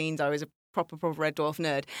magazines. I was a proper Red Dwarf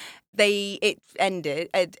nerd. It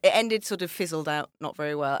ended sort of fizzled out, not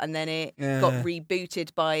very well, and then it got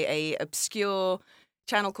rebooted by a obscure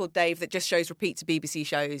channel called Dave that just shows repeats of BBC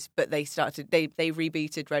shows, but they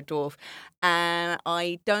rebooted Red Dwarf, and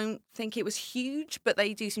I don't think it was huge, but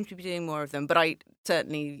they do seem to be doing more of them. But I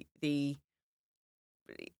certainly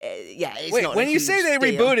it's Wait, not when a you say huge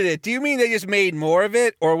they deal. rebooted it, do you mean they just made more of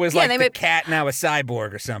it, or was Yeah, like they the made- cat now a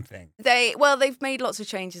cyborg or something? They've mmade lots of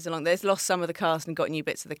changes along. They've lost some of the cast and got new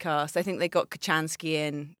bits of the cast. I think they got Kachansky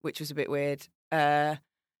in, which was a bit weird.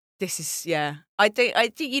 This is I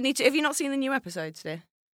think you need to. Have you not seen the new episodes, dear?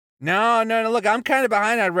 No. Look, I'm kind of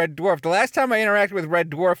behind on Red Dwarf. The last time I interacted with Red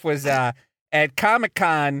Dwarf was at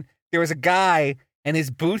Comic-Con. There was a guy, and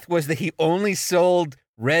his booth was that he only sold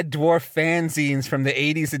Red Dwarf fanzines from the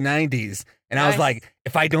 80s and 90s. And I was Nice. like,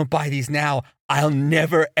 if I don't buy these now, I'll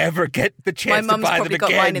never, ever get the My chance to mum's buy them probably got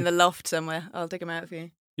again. mine in the loft somewhere. I'll dig them out for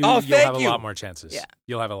you. You'll thank have a you. lot more chances. Yeah.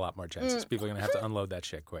 You'll have a lot more chances. People are going to have to unload that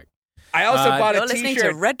shit quick. I also bought You're a listening to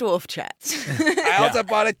T-shirt. Red Dwarf Chats. I also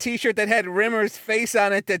bought a T-shirt that had Rimmer's face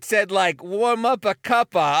on it that said, like, warm up a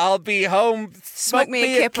cuppa. I'll be home. Smoke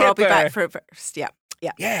me a kipper. I'll be back for it first. Yeah.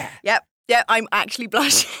 Yeah. Yep. I'm actually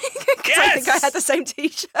blushing because I think I Yes! had the same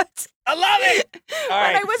T-shirt I love it. All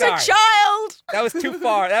when right, I was sorry. a child. That was too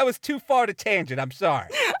far. That was too far to tangent. I'm sorry.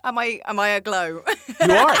 Am I aglow?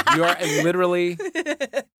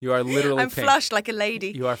 You are literally I'm pink. flushed like a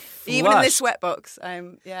lady. You are flushed. Even in this sweatbox.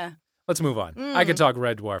 Let's move on. I could talk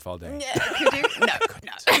Red Dwarf all day. Yeah, could you? No.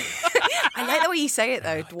 I like the way you say it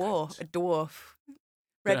though. Dwarf. A dwarf.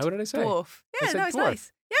 Yeah, what did I say? Dwarf. I Yeah, said no, it's dwarf.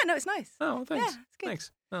 nice. Yeah, no, it's nice. Oh, thanks. Yeah, it's good.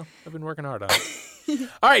 Thanks. Well, I've been working hard on it.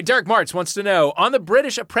 All right, Derek Martz wants to know, on The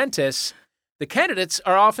British Apprentice, the candidates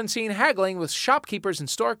are often seen haggling with shopkeepers and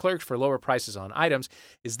store clerks for lower prices on items.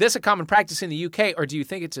 Is this a common practice in the UK, or do you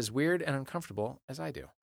think it's as weird and uncomfortable as I do?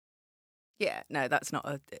 Yeah, no, that's not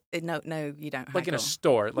a no. You don't. Like in a haggle.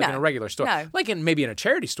 store, like in No. a regular store. No. Like maybe in a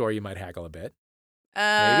charity store, you might haggle a bit.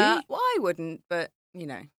 Well, I wouldn't, but you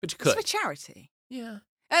know, But you it's could. for charity. Yeah.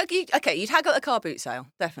 You'd haggle at a car boot sale,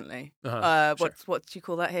 definitely. Uh-huh, sure. What do you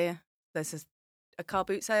call that here? There's a car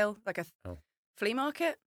boot sale, like a Oh. flea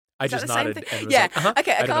market. I Is that just the same nodded. thing? And was Yeah. like, uh-huh.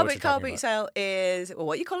 Okay. I A don't know what you're car talking boot about. sale is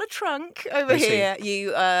what you call a trunk over I see. here.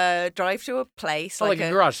 You drive to a place Oh, like a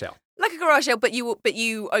garage sale. like a garage sale, but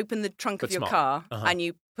you open the trunk But of your small. car Uh-huh. and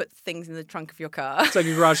you put things in the trunk of your car. It's like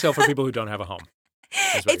a garage sale for people who don't have a home.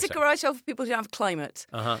 That's what It's a you're saying. garage sale for people who don't have climate.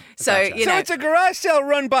 Uh-huh. So, Gotcha. you know- So it's a garage sale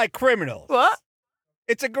run by criminals. What?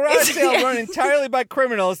 It's a garage sale yeah. run entirely by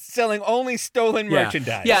criminals selling only stolen Yeah.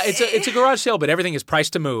 merchandise. Yeah, it's a garage sale, but everything is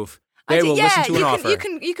priced to move. They will listen to an offer. You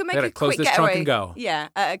can make gotta a close quick this trunk getaway. and go. Yeah,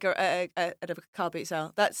 at a car boot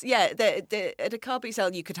sale. That's at a car boot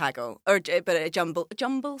sale you could haggle, but at a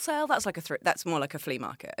jumble sale that's like that's more like a flea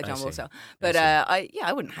market, a I jumble see. sale. I But see.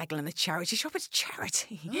 I wouldn't haggle in the charity shop. It's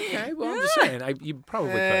charity. Okay, well, I'm just saying, you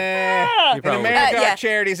probably could. In You probably America, yeah.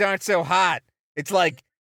 charities aren't so hot. It's like,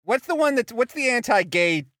 what's the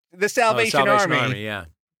anti-gay, the Salvation, Salvation Army. yeah.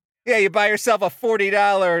 Yeah, you buy yourself a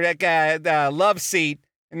 $40 love seat,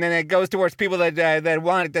 and then it goes towards people that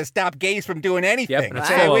want to stop gays from doing anything. Yep, and it's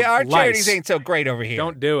Hey, full of our charities lice. ain't so great over here.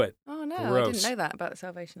 Don't do it. Oh no, I Gross. didn't know that about the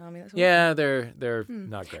Salvation Army. That's Yeah, they're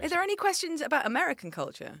not great. Is there any questions about American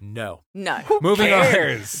culture? No. No. Moving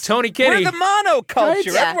cares? on. Tony Kitty. We're the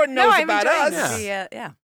monoculture. Yeah. Everyone No, knows I'm about enjoying us.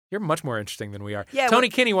 yeah. You're much more interesting than we are. Yeah, Tony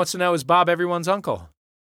Kinney wants to know, is Bob everyone's uncle?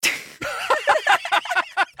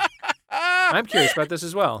 I'm curious about this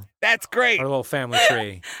as well. That's great. Our little family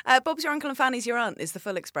tree. Bob's your uncle and Fanny's your aunt is the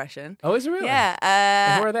full expression. Oh, is it really? Yeah.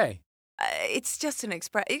 And who are they? It's just an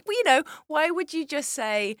expression. You know, why would you just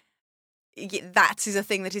say that is a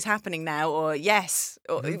thing that is happening now, or yes,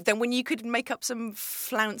 or then when you could make up some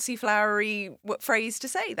flouncy, flowery phrase to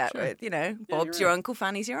say that Sure. with, you know, Yeah, Bob's you're your right. uncle,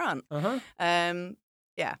 Fanny's your aunt. Uh-huh.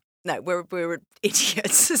 Yeah. No, we're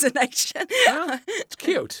idiots as a nation. Well, it's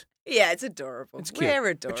cute. Yeah, it's adorable. It's cute. We're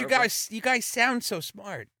adorable. But you guys sound so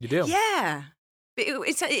smart. You do. Yeah. But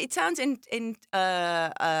it sounds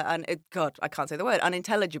God, I can't say the word,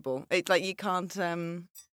 unintelligible. It's like you can't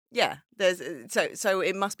yeah, there's so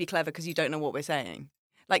it must be clever because you don't know what we're saying.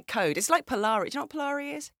 Like code. It's like Polari. Do you know what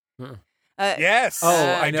Polari is? Uh-uh. Yes.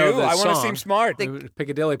 Oh, I know the I want to song. seem smart.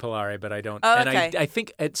 Piccadilly Polari, but I don't. Oh, And okay. I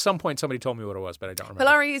think at some point somebody told me what it was, but I don't remember.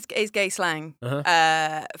 Polari is gay slang,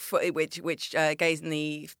 Uh-huh. which gays in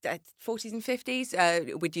the 40s and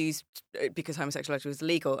 50s would use because homosexuality was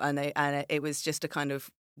illegal, and it was just a kind of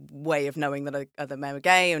way of knowing that other men were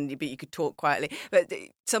gay, but you could talk quietly. But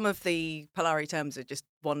some of the Polari terms are just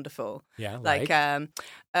wonderful, Yeah, like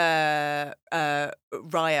raya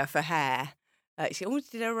for hair.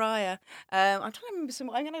 Did a raya? I'm trying to remember some.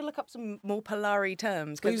 I'm going to look up some more Polari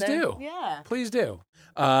terms. Please do. Yeah. Please do.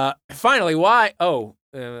 Finally, why? Oh,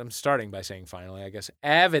 I'm starting by saying finally, I guess.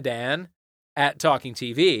 Avidan at Talking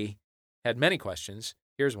TV had many questions.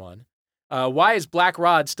 Here's one. Why is Black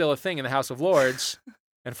Rod still a thing in the House of Lords?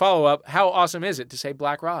 And follow up, how awesome is it to say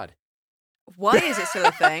Black Rod? Why is it still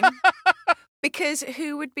a thing? Because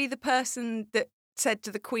who would be the person that said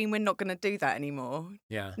to the Queen, "We're not going to do that anymore"?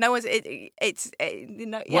 Yeah. No one's.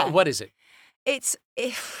 Yeah. What is it? It's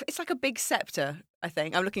like a big scepter. I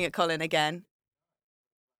think I'm looking at Colin again.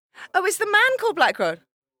 Oh, it's the man called Black Rod.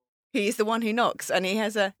 He's the one who knocks, and he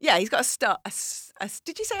has he's got a staff.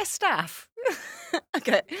 Did you say a staff?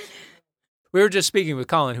 Okay. We were just speaking with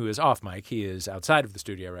Colin, who is off mic. He is outside of the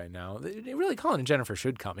studio right now. Really, Colin and Jennifer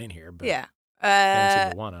should come in here, but Yeah. they don't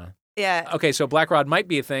seem to wanna. Yeah. Okay, so Black Rod might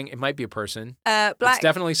be a thing. It might be a person. It's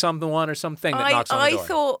definitely someone or something that knocks on the door. I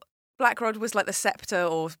thought Black Rod was like the scepter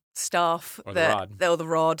or staff Or the rod. or the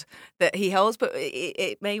rod that he holds, but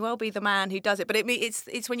it may well be the man who does it. But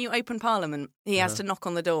it's when you open Parliament, he has to knock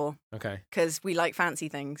on the door Okay, because we like fancy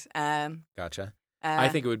things. gotcha. I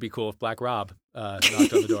think it would be cool if Black Rob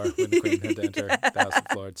knocked on the door when the Queen had to enter the House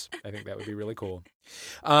of Lords. I think that would be really cool.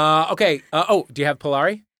 Okay. Do you have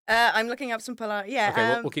Polari? I'm looking up some Polari. Yeah.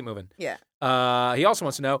 Okay, we'll keep moving. Yeah. He also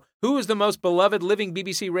wants to know, who is the most beloved living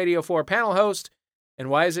BBC Radio 4 panel host, and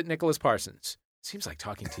why is it Nicholas Parsons? Seems like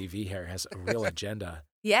Talking TV here has a real agenda.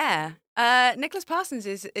 Yeah. Nicholas Parsons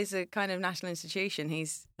is a kind of national institution.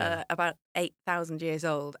 He's about 8,000 years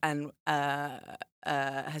old and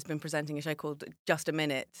has been presenting a show called Just a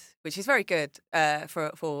Minute, which is very good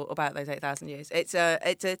for about those 8,000 years.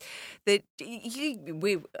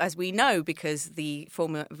 As we know, because the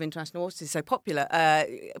form of international waters is so popular,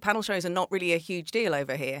 panel shows are not really a huge deal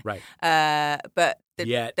over here. Right. But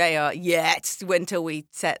Yet. they are yet until we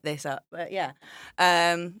set this up. Yeah.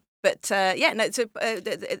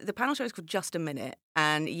 The panel show is called Just a Minute,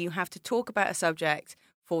 and you have to talk about a subject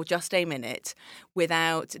for just a minute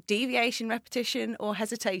without deviation, repetition, or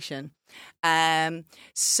hesitation.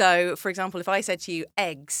 So, for example, if I said to you,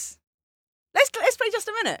 eggs, let's play Just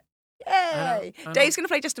a Minute. Yay! I know. Dave's going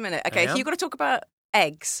to play Just a Minute. Okay, I so am. you've got to talk about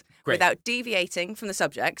eggs Great. without deviating from the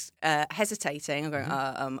subject, hesitating, or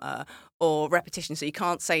going, or repetition. So you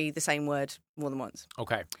can't say the same word more than once.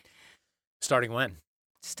 Okay. Starting when?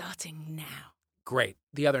 Starting now. Great.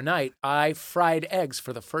 The other night, I fried eggs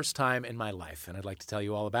for the first time in my life, and I'd like to tell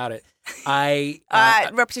you all about it.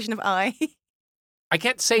 Repetition of I. I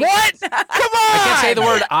can't say What? Come on! I can't say the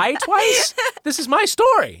word "I" twice. This is my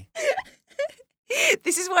story.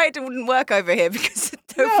 This is why it wouldn't work over here, because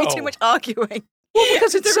there would be No. too much arguing. Well,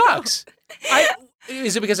 because it sucks.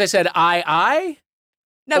 Is it because I said I?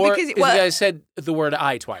 No, or because is it because I said the word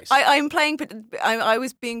 "I" twice? I'm playing. I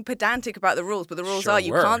was being pedantic about the rules, but the rules Sure are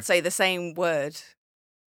you were. can't say the same word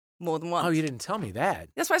more than once. Oh, you didn't tell me that.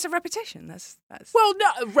 That's why it's a repetition. That's. Well,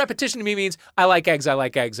 no, repetition to me means I like eggs, I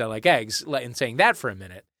like eggs, I like eggs, and saying that for a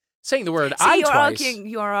minute. saying the word See, I you're twice.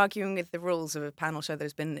 you are arguing with the rules of a panel show that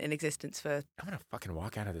has been in existence for. I'm going to fucking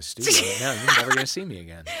walk out of the studio right now. You're never going to see me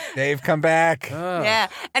again. Dave, come back. Yeah.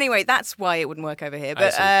 Anyway, that's why it wouldn't work over here. I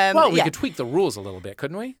But see. Well, we yeah. could tweak the rules a little bit,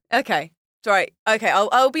 couldn't we? Okay. Right. Okay.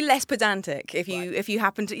 I'll be less pedantic if you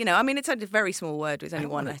happen to, I mean, it's a very small word with only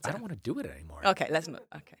one letter. I don't want to do it anymore. Okay. Let's not.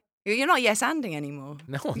 Okay. You're not yes-anding anymore.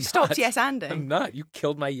 No, I'm You stopped not. yes-anding. I'm not. You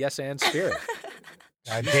killed my yes and spirit.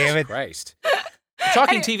 God damn it. Christ.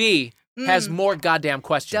 Talking TV has more goddamn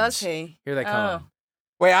questions. Does he? Here they come.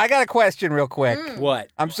 Wait, I got a question real quick. What?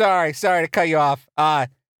 I'm sorry to cut you off. All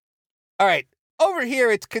right. Over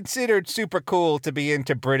here, it's considered super cool to be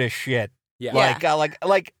into British shit. Yeah.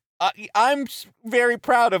 I'm very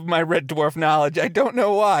proud of my Red Dwarf knowledge. I don't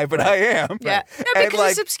know why, but I am. Yeah. No, And,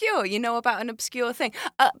 because it's obscure. You know about an obscure thing.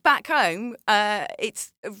 Back home,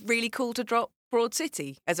 it's really cool to drop Broad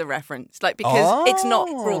City as a reference, because it's not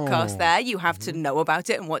broadcast there. You have to know about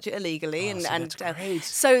it and watch it illegally, that's great.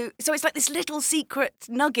 so it's like this little secret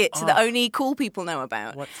nugget that only cool people know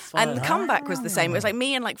about. What fun. And the comeback was the same. It was like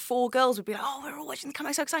me and like 4 girls would be like, "Oh, we're all watching the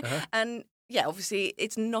comeback, so excited!" And yeah, obviously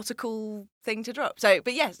it's not a cool thing to drop. So,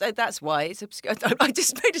 but yes, that's why it's obscure. I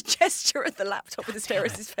just made a gesture at the laptop with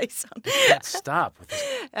Asterios' face on. Stop with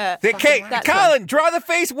this. Colin, draw the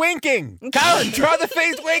face winking. Colin, draw the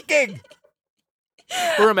face winking.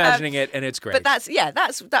 We're imagining it, and it's great. But that's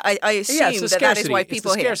I assume it's the that is why It's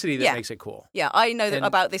people the scarcity that yeah. makes it cool. Yeah, I know And-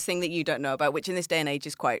 about this thing that you don't know about, which in this day and age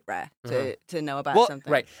is quite rare to know about Well, something.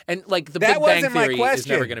 Right. And like the That Big Bang wasn't my Theory is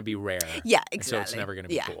never question. going to be rare. Yeah, And so it's exactly. never going to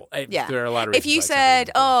be Yeah. cool. Yeah. There are a lot of If reasons you why it's never gonna said,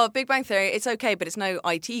 be cool. "Oh, Big Bang Theory, it's okay, but it's no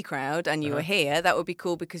IT crowd," and you were here, that would be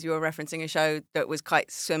cool because you were referencing a show that was quite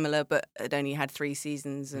similar, but it only had 3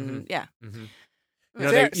 seasons, and yeah. Mhm.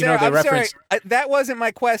 Sarah, they I'm reference. sorry. That wasn't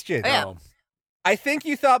my question. Oh, yeah. Oh. I think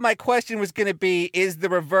you thought my question was going to be, is the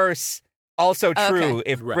reverse also true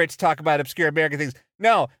Okay. if Right. Brits talk about obscure American things?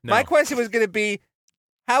 No. My No. question was going to be,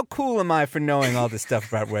 how cool am I for knowing all this stuff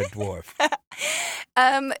about Red Dwarf?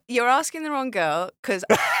 You're asking the wrong girl because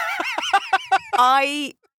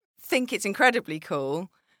I think it's incredibly cool,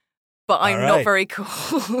 but I'm All not right. very cool.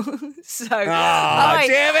 So Ah,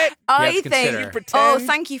 damn it! I You have to consider. think. Pretend. Oh,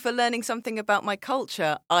 thank you for learning something about my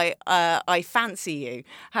culture. I fancy you.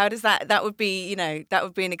 How does that? That would be that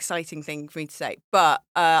would be an exciting thing for me to say. But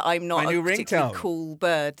I'm not My new a particularly ringtone. cool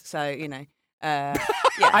bird, so Yeah.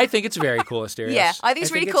 I think it's very cool, Asterios. Yeah, I think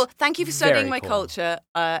it's really cool. Thank you for studying very my cool. culture.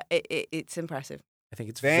 It's impressive. I think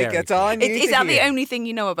it's Thank- very that's all I cool. need. Is to that the hear. only thing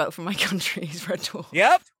you know about from my country? Is Red Dwarf?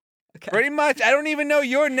 Yep. Okay. Pretty much. I don't even know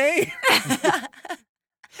your name.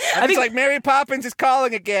 I think like Mary Poppins is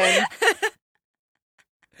calling again.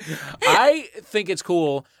 I think it's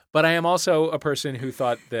cool, but I am also a person who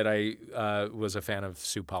thought that I was a fan of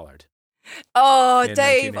Sue Pollard. Oh, In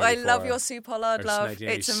Dave, I 1984 love your Sue Pollard or love.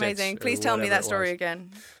 It's 1986 amazing. or Please tell me whatever that it story was.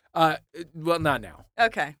 again. Well, not now.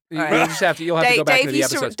 Okay. All You'll right. just have to. You'll have to go back Dave to the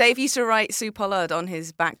used episodes. Dave used to write Sue Pollard on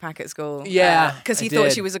his backpack at school. Yeah, because he I thought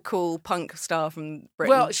did. she was a cool punk star from Britain.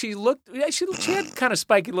 Well, she looked. Yeah, she had kind of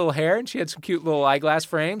spiky little hair, and she had some cute little eyeglass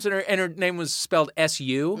frames, and her name was spelled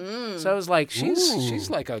S-U. So I was like, she's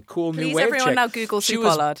like a cool new Please, wave everyone chick. now Google She Sue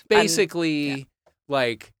was Pollard. basically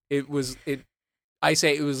like it was. I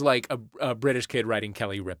say it was like a British kid writing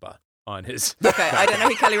Kelly Ripa on his. Okay, I don't know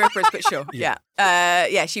who Kelly Ripa is, but sure. Yeah.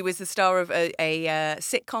 Yeah. She was the star of a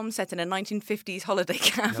sitcom set in a 1950s holiday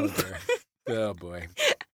camp. Oh, dear. Oh boy.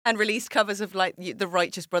 And released covers of like the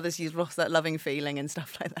Righteous Brothers You've Lost That Loving Feeling and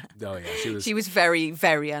stuff like that. Oh yeah, She was very,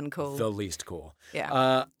 very uncool. the least cool.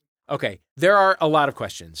 Yeah. Okay, there are a lot of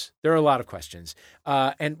questions.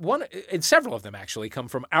 And several of them actually come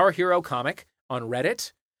from Our Hero Comic on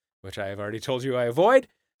Reddit, which I have already told you I avoid.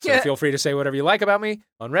 So Yeah. feel free to say whatever you like about me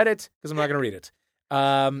on Reddit, because I'm not going to read it.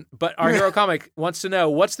 But Our Hero Comic wants to know,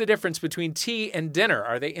 what's the difference between tea and dinner?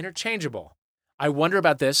 Are they interchangeable? I wonder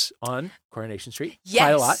about this on Coronation Street quite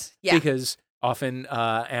a lot, Yes. Yeah. because often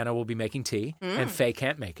Anna will be making tea, and Faye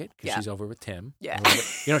can't make it because Yeah. she's over with Tim. Yeah.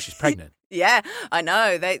 She's pregnant. Yeah, I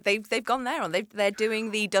know. They've gone there. They're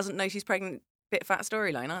doing the doesn't know she's pregnant bit fat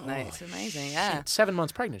storyline, aren't they? It's amazing. Yeah. Shit, 7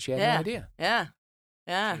 months pregnant. She had Yeah. no idea. Yeah.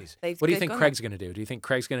 Yeah. Jeez. What do you think Craig's going to do? Do you think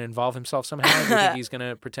Craig's going to involve himself somehow? Do you think he's going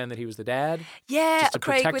to pretend that he was the dad? Yeah, just to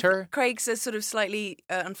protect her? Craig's a sort of slightly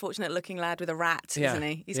unfortunate looking lad with a rat, Yeah. isn't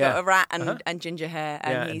he? He's Yeah. got a rat and, Uh-huh. and ginger hair.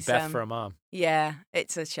 Yeah, And he's Beth for a mom. Yeah,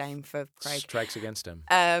 it's a shame for Craig. Strikes against him.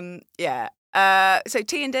 Yeah. So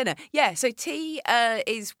tea and dinner. Yeah. So tea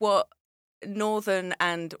is what northern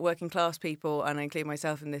and working class people, and I include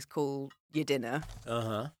myself in this, call your dinner.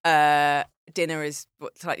 Uh-huh. Dinner is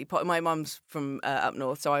slightly pot. My mum's from up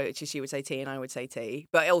north, so she would say tea and I would say tea.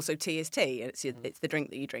 But also tea is tea, and it's the drink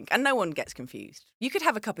that you drink, and no one gets confused. You could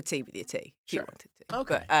have a cup of tea with your tea if you wanted to.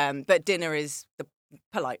 Okay. But dinner is the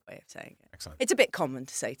polite way of saying it. Excellent. It's a bit common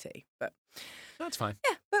to say tea, but That's fine.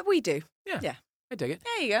 yeah, but we do. Yeah. I dig it.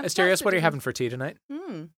 There you go. Asterios, what are you having for tea tonight?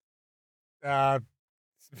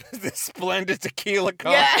 The splendid tequila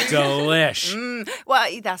coffee. Yeah. Delish. Well,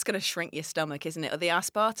 that's going to shrink your stomach, isn't it? Or the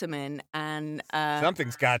aspartame and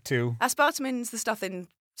Something's got to. aspartame's the stuff in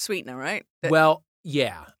sweetener, right? Well,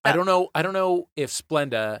 yeah. I don't know if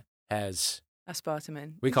Splenda has.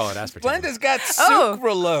 Aspartame. We call it aspartame. Splenda's got Oh.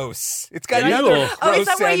 sucralose. It's got Yeah. another Oh, is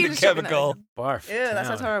that why you gross-sounding just shouldn't chemical. Barf. Yeah, that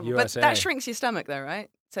sounds town, horrible. USA. But that shrinks your stomach, though, right?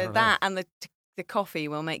 So Uh-huh. that and the coffee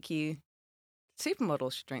will make you.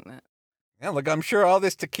 Supermodels should drink that. Yeah, look, I'm sure all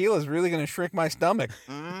this tequila is really going to shrink my stomach.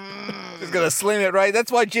 It's going to slim it right.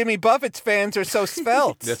 That's why Jimmy Buffett's fans are so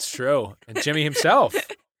svelte. That's true. And Jimmy himself.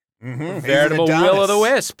 Mm-hmm. Veritable will o' the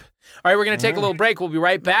wisp. All right, we're going to take a little break. We'll be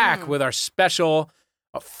right back with our special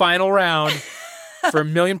final round for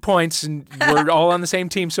 1,000,000 points. And we're all on the same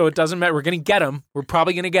team, so it doesn't matter. We're going to get them. We're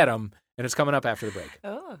probably going to get them. And it's coming up after the break.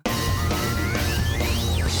 Oh.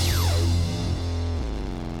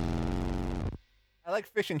 I like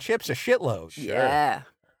fish and chips a shitload. Sure. Yeah.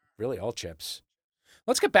 Really, all chips.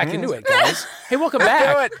 Let's get back into it, guys. Hey, welcome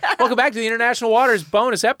back. Let's do it. Welcome back to the International Waters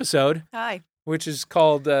bonus episode, Hi. which is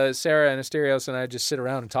called Sarah and Asterios and I just sit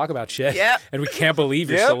around and talk about shit. Yep. And we can't believe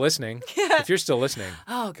you're Yep. still listening. If you're still listening,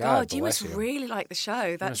 Oh, God God. You bless must you. really like the show.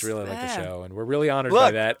 you must really like the yeah. show. And we're really honored by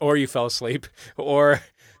Look. that. Or you fell asleep. Or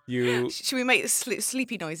you... Should we make the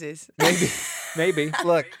sleepy noises? Maybe.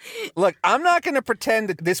 Look, I'm not going to pretend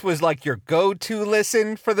that this was like your go-to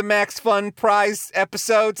listen for the Max Fun Prize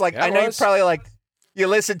episodes. Like, Yeah, I it know was. you probably you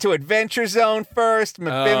listen to Adventure Zone first, Bim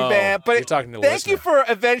Bam, but you're talking to the thank you listener. for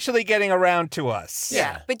eventually getting around to us.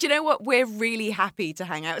 Yeah. But you know what? We're really happy to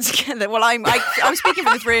hang out together. Well, I'm speaking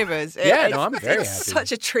for the three of us. Yeah, no, I'm very it's happy.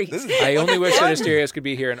 Such a treat. This is- I only wish that Asterios could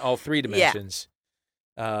be here in all three dimensions,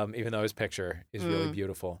 even though his picture is really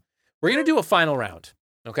beautiful. We're going to do a final round,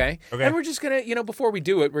 okay? Okay. And we're just going to, before we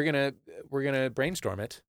do it, we're going to brainstorm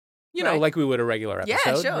it, Right. like we would a regular Yeah,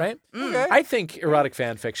 episode, sure. right? Okay. I think erotic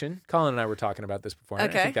fan fiction, Colin and I were talking about this before, and I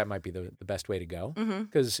Okay. think that might be the best way to go Mhm.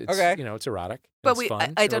 because it's, Okay. it's erotic. But it's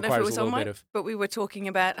fun. I don't know if it requires was a on little my, bit of... but we were talking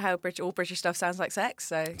about how all British stuff sounds like sex.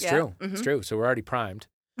 So It's yeah. true. Mhm. It's true. So we're already primed.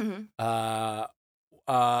 Mhm.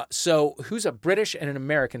 So who's a British and an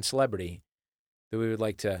American celebrity that we would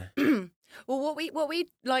like to... Well, what we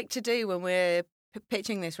like to do when we're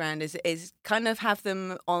pitching this round is kind of have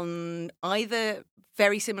them on either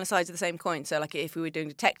very similar sides of the same coin. So, like if we were doing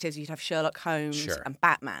detectives, you'd have Sherlock Holmes Sure. and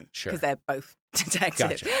Batman Sure. because they're both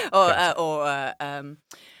detectives. Gotcha.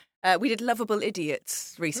 We did Lovable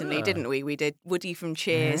Idiots recently, Ah. didn't we? We did Woody from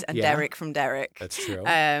Cheers and Yeah. Derek from Derek. That's true.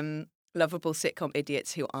 Lovable sitcom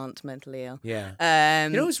idiots who aren't mentally ill. Yeah.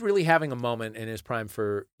 Who's really having a moment in his prime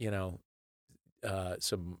for,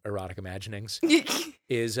 some erotic imaginings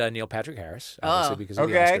is Neil Patrick Harris, obviously, Oh. because of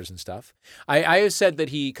the Okay. Oscars and stuff. I have said that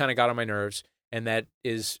he kind of got on my nerves, and that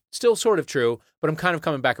is still sort of true, but I'm kind of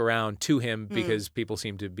coming back around to him because people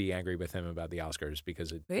seem to be angry with him about the Oscars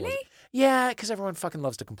because it Really? wasn't- Yeah, because everyone fucking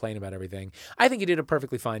loves to complain about everything. I think he did a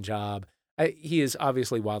perfectly fine job. He is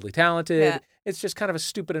obviously wildly talented. Yeah. It's just kind of a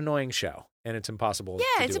stupid, annoying show, and it's impossible.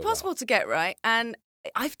 Yeah, to it's do it impossible well. to get right. And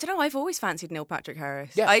I don't know, I've always fancied Neil Patrick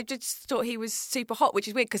Harris. Yeah. I just thought he was super hot, which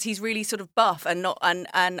is weird because he's really sort of buff and not. And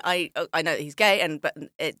I know that he's gay, but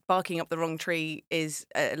barking up the wrong tree is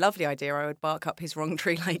a lovely idea. I would bark up his wrong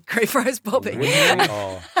tree like Greyfriars Bobby. Wouldn't we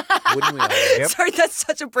all? Wouldn't we all? Yep. Sorry, that's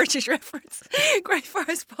such a British reference.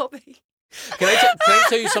 Greyfriars Bobby. Can I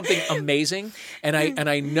tell you something amazing? And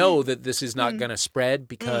I know that this is not going to spread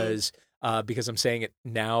because I'm saying it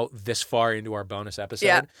now this far into our bonus episode.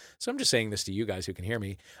 Yeah. So I'm just saying this to you guys who can hear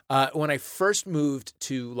me. When I first moved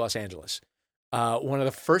to Los Angeles, one of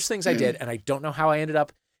the first things I did, and I don't know how I ended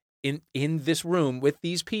up in this room with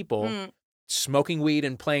these people smoking weed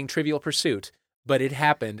and playing Trivial Pursuit, but it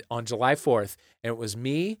happened on July 4th, and it was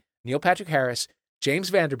me, Neil Patrick Harris, James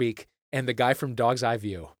Vanderbeek, and the guy from Dog's Eye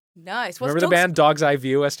View. Nice. Remember the band Dog's Eye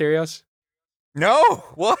View, Asterios? No,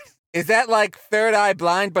 what? Is that like Third Eye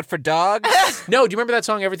Blind, but for dogs? No, do you remember that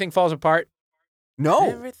song, Everything Falls Apart? No.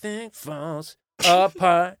 Everything falls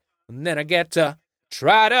apart, and then I get to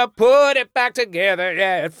try to put it back together.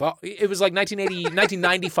 Yeah, it was like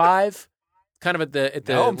 1995, kind of at the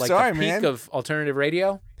No, I'm like sorry, the peak man. of alternative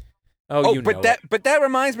radio. Oh, you know but that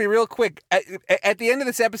reminds me real quick. At the end of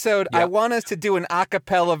this episode, Yeah. I want us to do an a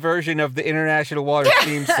cappella version of the International Water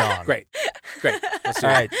theme song. Great. Let's do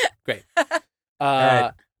All it. right. Great.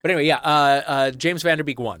 right. But anyway, James Van Der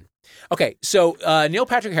Beek won. Okay, so Neil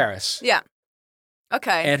Patrick Harris. Yeah.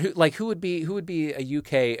 Okay. And who would be a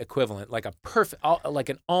UK equivalent, like a perfect, like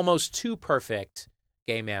an almost too perfect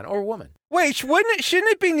gay man or woman? Wait,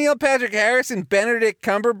 shouldn't it be Neil Patrick Harris and Benedict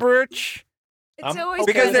Cumberbatch? It's always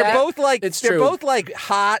Because been they're that. both like It's they're true. both like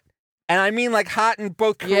hot, and I mean like hot in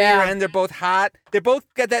both career Yeah. and they're both hot. They're both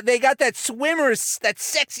got that. They got that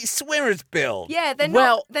sexy swimmers build. Yeah, they're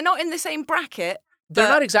Well- not in the same bracket. They're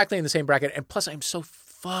but- not exactly in the same bracket, and plus, I'm so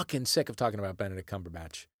fucking sick of talking about Benedict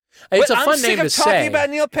Cumberbatch. But It's a I'm fun sick name of to talking say. about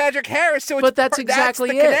Neil Patrick Harris. So But that's exactly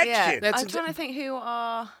the it. connection. Yeah, That's I'm trying to think who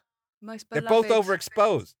are most They're beloved. both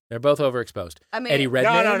overexposed. They're both overexposed. I mean, Eddie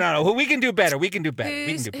Redmayne. No. We can do better. We can do better.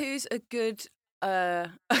 Who's a good a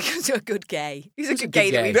good gay? Who's a Who's good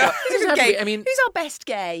gay that we've gay? got? Who's Doesn't a have to gay? be, I mean, Who's our best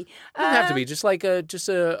gay? doesn't have to be just like an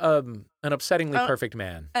upsettingly perfect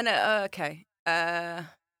man. And okay.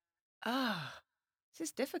 This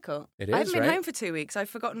is difficult. It I is, haven't been right? home for 2 weeks. I've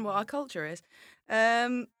forgotten what our culture is.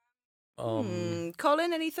 Colin,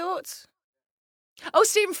 any thoughts? Oh,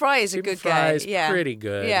 Stephen Fry is a Stephen good Fry gay. is Yeah, pretty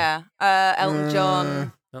good. yeah. Elton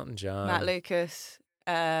John, Elton John, Matt Lucas.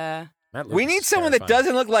 Matt Lucas We need is someone that terrifying.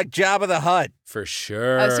 doesn't look like Jabba the Hutt. for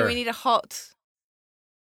sure. Oh, so we need a hot.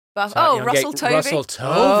 Buff. Hot Oh, young Russell gay- Tovey. Russell Tovey.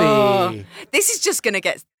 Oh, this is just going to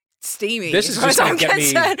get steamy. This is as far just as gonna I'm get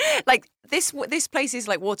me- concerned. Like this place is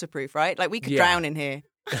like waterproof, right? Like we could Yeah. drown in here.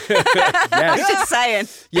 I'm Yes. just saying.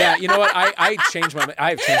 Yeah, you know what? I've changed my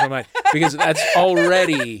mind because that's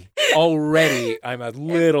already I'm a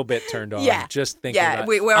little bit turned on. Yeah. Just thinking Yeah, about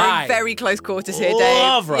we're I in very close quarters here, Dave.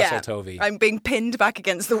 love Russell Yeah. Tovey. I'm being pinned back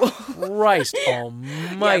against the wall. Christ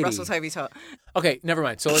almighty. Yeah, Russell Tovey's hot. Okay, never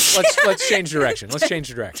mind. So let's change direction. Let's change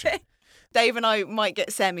direction. Dave and I might get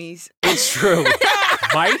semis. It's true.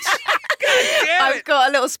 Might? I've got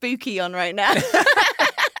a little spooky on right now.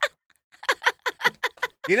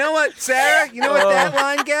 You know what, Sarah? You know what that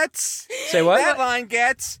line gets? Say what? That line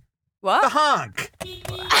gets the What? honk.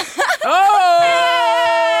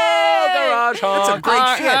 Oh, garage honk. That's a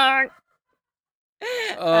great shit.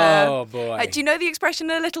 Oh boy. Do you know the expression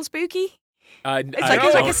 "a little spooky"? It's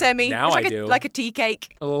It's like a semi. Now it's like I a, do. like a tea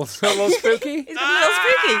cake. a little spooky. It's a little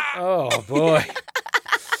spooky. Oh boy.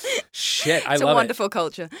 Shit, I It's a love wonderful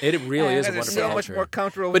culture. it. It really is a They're wonderful so much culture. more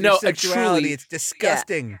comfortable But with your no, sexuality. truly- It's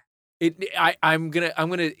disgusting.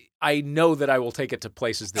 I know that I will take it to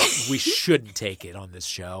places that we shouldn't take it on this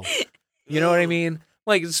show. You know what I mean?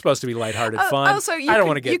 Like it's supposed to be lighthearted fun. Also, I don't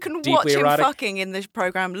want to get you can watch deeply him erotic. fucking in the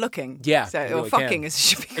program looking. Yeah, So, you or really fucking can. as it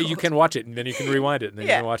should be called. You can watch it and then you can rewind it and then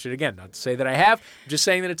Yeah. you can watch it again. Not to say that I have. I'm just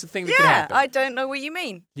saying that it's a thing that can Yeah, happen. I don't know what you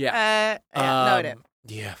mean. Yeah. No, I don't.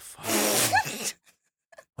 Yeah. Fuck.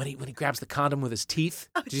 when he grabs the condom with his teeth.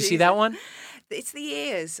 Oh, Did you see Jesus. that one? It's the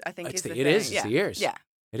ears, I think, It's is the the- thing. it is, it's Yeah. the ears. Yeah.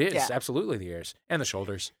 It is Yeah. absolutely the ears and the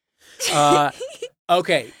shoulders.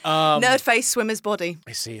 Okay. Nerd face swimmer's body.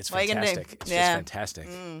 I see. It's What are you gonna do? fantastic. It's Yeah. just fantastic.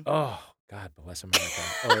 Mm. Oh, God bless America.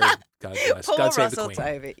 Or God bless. Poor God save the Russell Queen.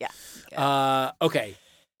 Tovey. Yeah. Okay.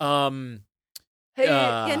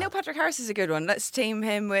 Yeah, Neil Patrick Harris is a good one. Let's team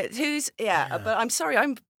him with but I'm sorry,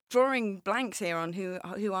 I'm drawing blanks here on who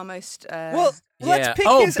our most. Well, Yeah. let's pick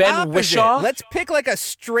Oh, his Ben opposite. Whishaw? Let's pick like a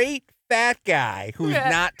straight fat guy who's Yeah.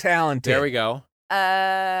 not talented. There we go.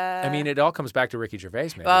 I I mean, it all comes back to Ricky Gervais,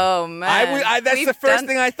 maybe. oh man, That's We've the first done-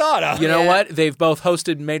 thing I thought of. You know Yeah. what? They've both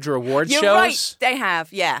hosted major awards You're shows. right. They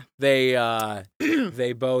have, yeah. They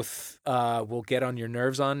they both will get on your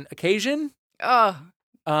nerves on occasion. Oh,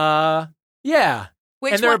 Yeah.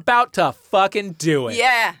 which and they're one? about to fucking do it.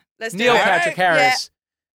 Yeah, let's do Neil it. Patrick All right. Harris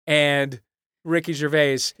and Ricky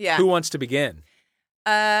Gervais. Yeah. Who wants to begin?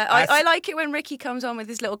 I like it when Ricky comes on with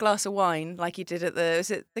his little glass of wine, like he did at was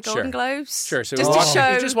it the Golden Sure. Globes? Sure. So just he to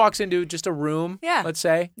show. he just walks into just a room. Yeah. Let's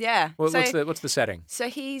say. Yeah. What's so, the setting? so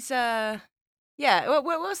he's what's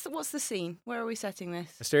the scene? Where are we setting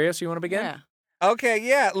this? Asterios, you want to begin? Yeah. Okay,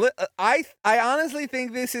 yeah. I honestly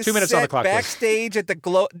think this is 2 minutes on set the clock, please. backstage at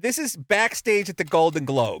the This is backstage at the Golden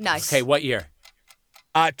Globe. Nice. Okay. What year?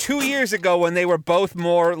 2 years ago, when they were both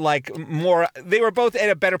they were both at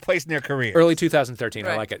a better place in their career. Early 2013. I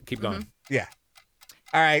Right. like it. Keep going. Yeah.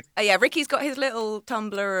 All right. Yeah, Ricky's got his little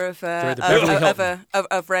tumbler of at the Beverly Hilton.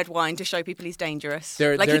 of red wine to show people he's dangerous.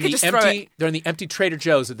 They're like they're he in could the just throw it. They're in the empty Trader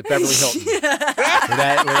Joe's at the Beverly Hilton, where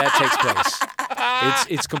that takes place.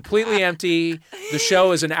 It's completely empty. The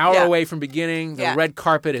show is an hour Yeah. away from beginning. The Yeah. red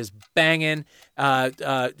carpet is banging.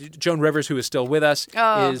 Joan Rivers, who is still with us,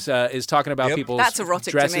 Oh. is talking about Yep. people's That's erotic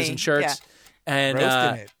to dresses me. and shirts, and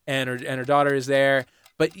Roasting it. and her daughter is there.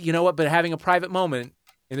 But you know what? But having a private moment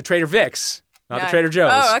in the Trader Vic's, not the No. Trader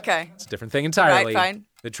Joe's. Oh, okay. It's a different thing entirely. Right, fine.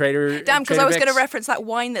 The Trader. Damn, because I was going to Vic's. reference that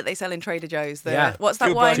wine that they sell in Trader Joe's. Yeah. What's that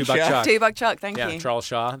Two wine? buck chuck. $2 chuck. Thank Yeah, you. Charles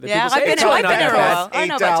Shaw. The Yeah, people say I've been it's here- probably I've been not here a that while. bad. I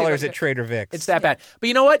know about $8 $2 at Trader Vic's. It's that bad. But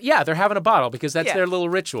you know what? Yeah, they're having a bottle because that's Yeah. their little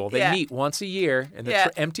ritual. They Yeah. meet once a year in the Yeah.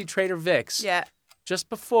 empty Trader Vic's Yeah. just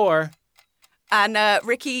before. And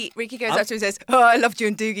Ricky goes up to him and says, "Oh, I loved you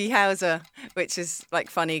and Doogie Howser," which is like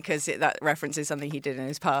funny because that references something he did in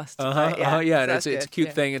his past. Yeah, So and that's it's a good. cute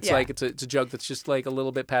Yeah. thing. It's Yeah. like it's a joke that's just like a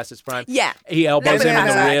little bit past its prime. Yeah. He elbows Little him in bit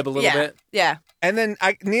the past rib a that. little bit. Yeah. And then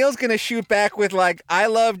Neil's going to shoot back with like, I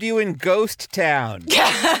loved you in Ghost Town.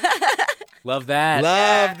 Love that.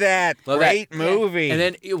 Love that. Love that. Great movie. And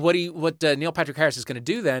then what Neil Patrick Harris is going to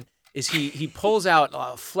do then is he pulls out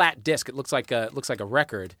a flat disc. It looks like a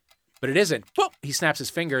record, but it isn't. Whoop! He snaps his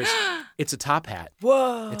fingers. It's a top hat.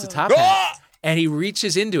 Whoa. It's a top hat. And he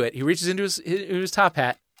reaches into it. He reaches into his top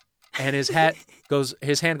hat, and his hand goes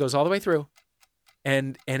all the way through,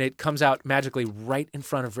 and it comes out magically right in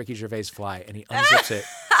front of Ricky Gervais' fly, and he unzips it,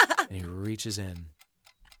 and he reaches in,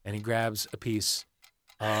 and he grabs a piece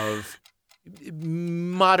of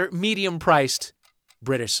medium-priced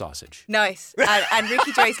British sausage. Nice. And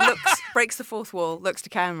Ricky Gervais breaks the fourth wall, looks to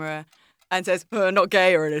camera, and says, "Not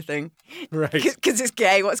gay or anything," Right. because it's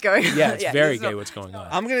gay. What's going on? Yeah, it's very it's gay not- what's going on.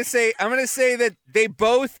 I'm gonna say that they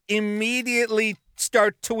both immediately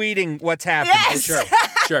start tweeting what's happening. Yes!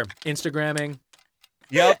 Sure. Instagramming.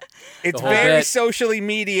 Yep. It's The whole very bit. socially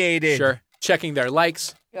mediated. Sure. Checking their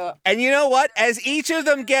likes. Yeah. And you know what? As each of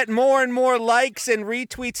them get more and more likes and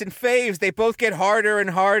retweets and faves, they both get harder and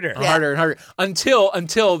harder. Harder and harder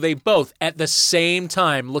until they both at the same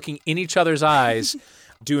time looking in each other's eyes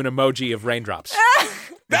do an emoji of raindrops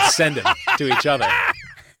and send them to each other.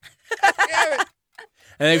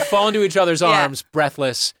 And they fall into each other's arms,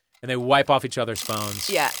 breathless, and they wipe off each other's phones.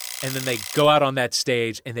 Yeah. And then they go out on that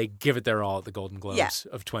stage and they give it their all at the Golden Globes Yeah.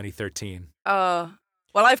 of 2013.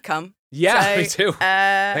 Well, I've come. Yeah, So, me too.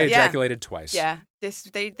 They ejaculated twice. Yeah. This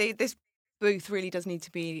booth really does need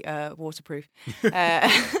to be waterproof.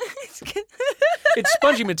 It's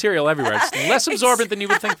spongy material everywhere. It's less absorbent than you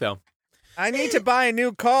would think, though. I need to buy a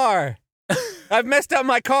new car. I've messed up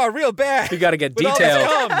my car real bad. You got to get With all this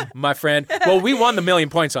detailed, cum. my friend. Well, we won the million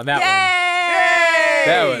points on that one. Yay!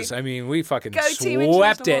 That was, I mean, we fucking Go Team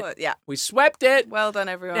swept International it. Award. Yeah. We swept it. Well done,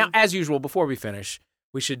 everyone. Now, as usual, before we finish,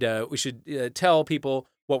 we should tell people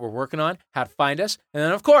what we're working on, how to find us, and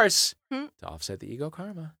then, of course, to offset the ego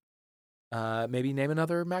karma, maybe name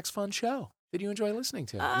another Max Fun show that you enjoy listening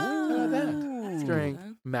to. How about that?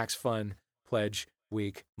 During Max Fun Pledge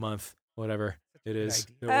Week, month, whatever it is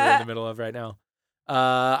that we're in the middle of right now.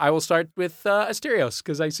 I will start with Asterios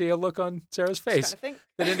because I see a look on Sarah's face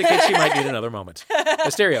that indicates she might need another moment.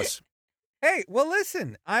 Asterios. Hey, well,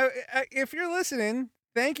 listen. I if you're listening,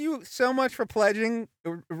 thank you so much for pledging.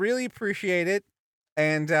 Really appreciate it.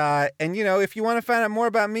 And you know, if you want to find out more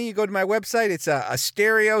about me, you go to my website. It's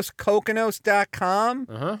asterioscoconos.com.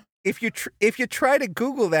 Uh-huh. If you try to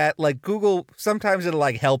Google that, like Google, sometimes it'll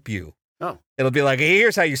like help you. Oh. It'll be like, hey,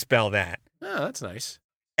 here's how you spell that. Oh, that's nice.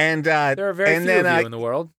 And There are very and few then of you in the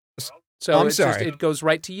world. So I'm it's just, sorry. it goes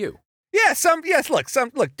right to you. Yeah,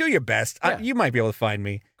 look, do your best. Yeah. You might be able to find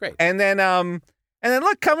me. Great. And then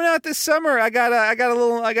look, coming out this summer, I got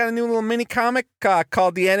a new little mini comic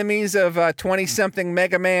called The Enemies of 20-something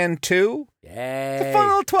Mega Man 2. Yay. It's a fun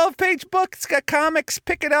little 12-page book. It's got comics.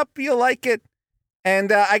 Pick it up, you'll like it.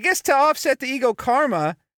 And I guess to offset the ego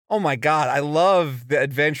karma, oh my God, I love the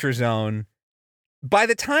Adventure Zone. By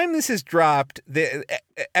the time this is dropped, the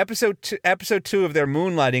episode 2 of their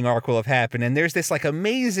Moonlighting arc will have happened, and there's this like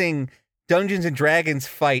amazing Dungeons and Dragons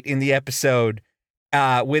fight in the episode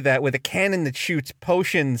with a cannon that shoots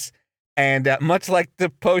potions, and much like the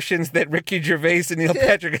potions that Ricky Gervais and Neil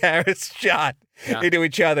Patrick Harris shot into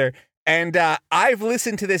each other. And I've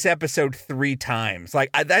listened to this episode 3 times.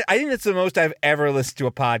 Like I think that's the most I've ever listened to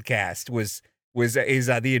a podcast is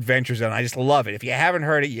the Adventure Zone. I just love it. If you haven't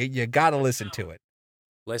heard it, you got to listen to it.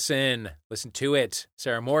 Listen to it.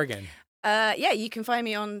 Sarah Morgan. Yeah, you can find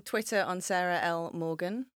me on Twitter on Sarah L.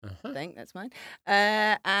 Morgan. I think that's mine.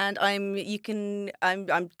 And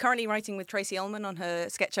I'm currently writing with Tracy Ullman on her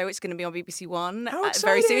sketch show. It's going to be on BBC One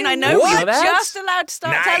very soon. I know What? we're just allowed to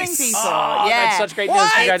start telling people. Oh, yeah, that's such great news.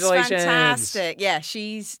 It's Congratulations. fantastic. Yeah,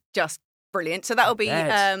 she's just brilliant. So that'll be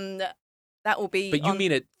But you on-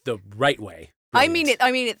 mean it the right way. I mean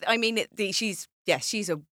it. She's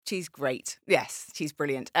She's great. Yes, she's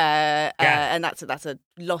brilliant. And that's a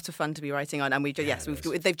lot of fun to be writing on. And we've just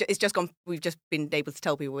been able to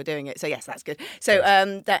tell people we're doing it. So yes, that's good.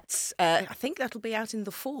 So that's I think that'll be out in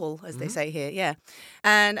the fall, as they say here. Yeah,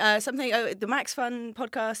 and the Max Fun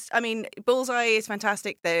podcast. I mean, Bullseye is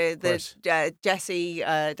fantastic. Jesse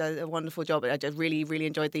does a wonderful job. I just really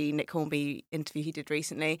enjoyed the Nick Hornby interview he did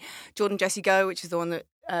recently. Jordan Jesse Go, which is the one that.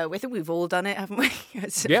 I think we've all done it, haven't we?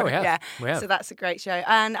 Yeah, we have. Yeah. We have. So that's a great show.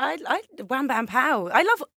 And I Wham Bam Pow. I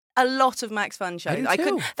love a lot of Max Fun shows. I do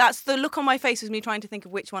too. That's the look on my face was me trying to think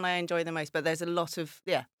of which one I enjoy the most. But there's a lot of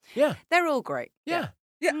Yeah. They're all great. Yeah.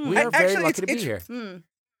 Mm. We are very lucky to be here. Mm.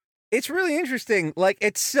 It's really interesting. Like,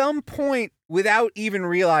 at some point, without even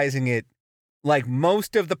realizing it, like,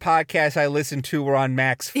 most of the podcasts I listened to were on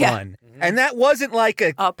Max Fun. Yeah. And that wasn't like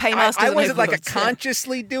a... I wasn't like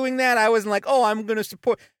consciously doing that. I wasn't like, oh, I'm going to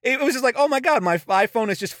support... It was just like, oh, my God, my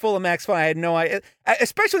iPhone is just full of Max Fun. I had no idea.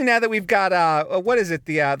 Especially now that we've got, what is it?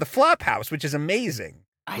 The Flophouse, which is amazing.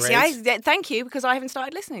 Thank you, because I haven't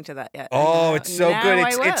started listening to that yet. Oh, it's so now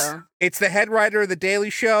good. It's the head writer of The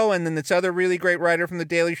Daily Show, and then this other really great writer from The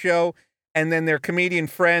Daily Show, and then their comedian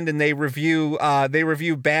friend, and they review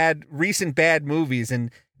recent bad movies.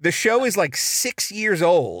 And the show is like 6 years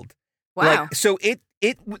old. Wow. Like, so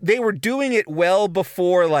they were doing it well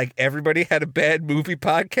before like everybody had a bad movie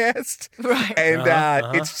podcast. Right.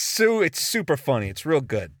 And it's super funny. It's real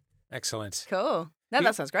good. Excellent. Cool. No,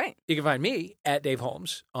 that sounds great. You can find me at Dave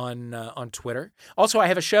Holmes on Twitter. Also, I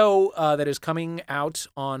have a show that is coming out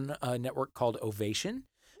on a network called Ovation.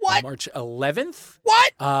 What? March 11th.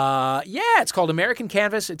 What? Yeah, it's called American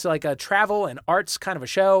Canvas. It's like a travel and arts kind of a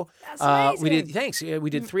show. That's amazing. We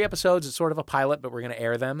did 3 episodes. It's sort of a pilot, but we're going to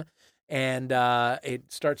air them. And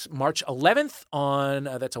it starts March 11th on,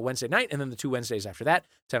 that's a Wednesday night, and then the 2 Wednesdays after that,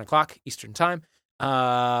 10 o'clock Eastern Time.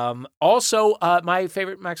 Also, my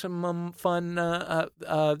favorite Maximum Fun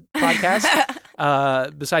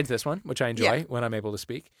podcast, besides this one, which I enjoy when I'm able to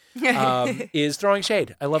speak, is Throwing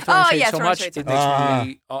Shade. I love Throwing Shade so much. It makes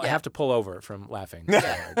me I have to pull over from laughing so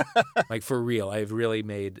hard. Like, for real. I've really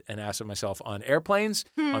made an ass of myself on airplanes,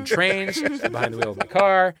 on trains, behind the wheel of my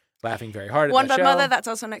car. Laughing very hard at One that Bad show. Mother, that's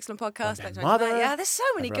also an excellent podcast. Yeah, there's so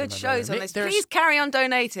many good shows on this. Please carry on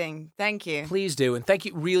donating. Thank you. Please do. And thank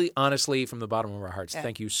you, really, honestly, from the bottom of our hearts.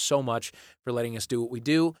 Thank you so much for letting us do what we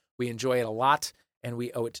do. We enjoy it a lot, and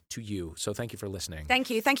we owe it to you. So thank you for listening.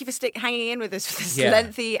 Thank you. Thank you for hanging in with us for this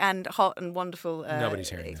lengthy and hot and wonderful...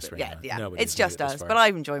 Nobody's hearing this right now. Yeah, Nobody's it's just us, but I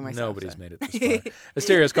enjoy myself. Nobody's made it this far.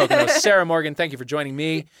 Asterios Kokonos, Sarah Morgan, thank you for joining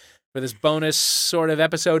me for this bonus sort of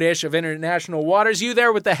episode-ish of International Waters. You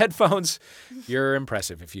there with the headphones, you're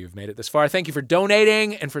impressive if you've made it this far. Thank you for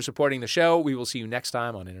donating and for supporting the show. We will see you next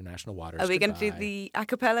time on International Waters. Are we going to do the a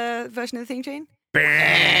cappella version of the theme tune?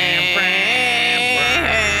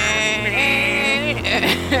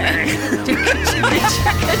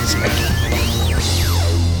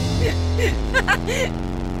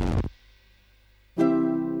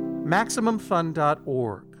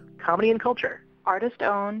 MaximumFun.org. Comedy and culture. Artist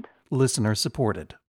owned. Listener supported.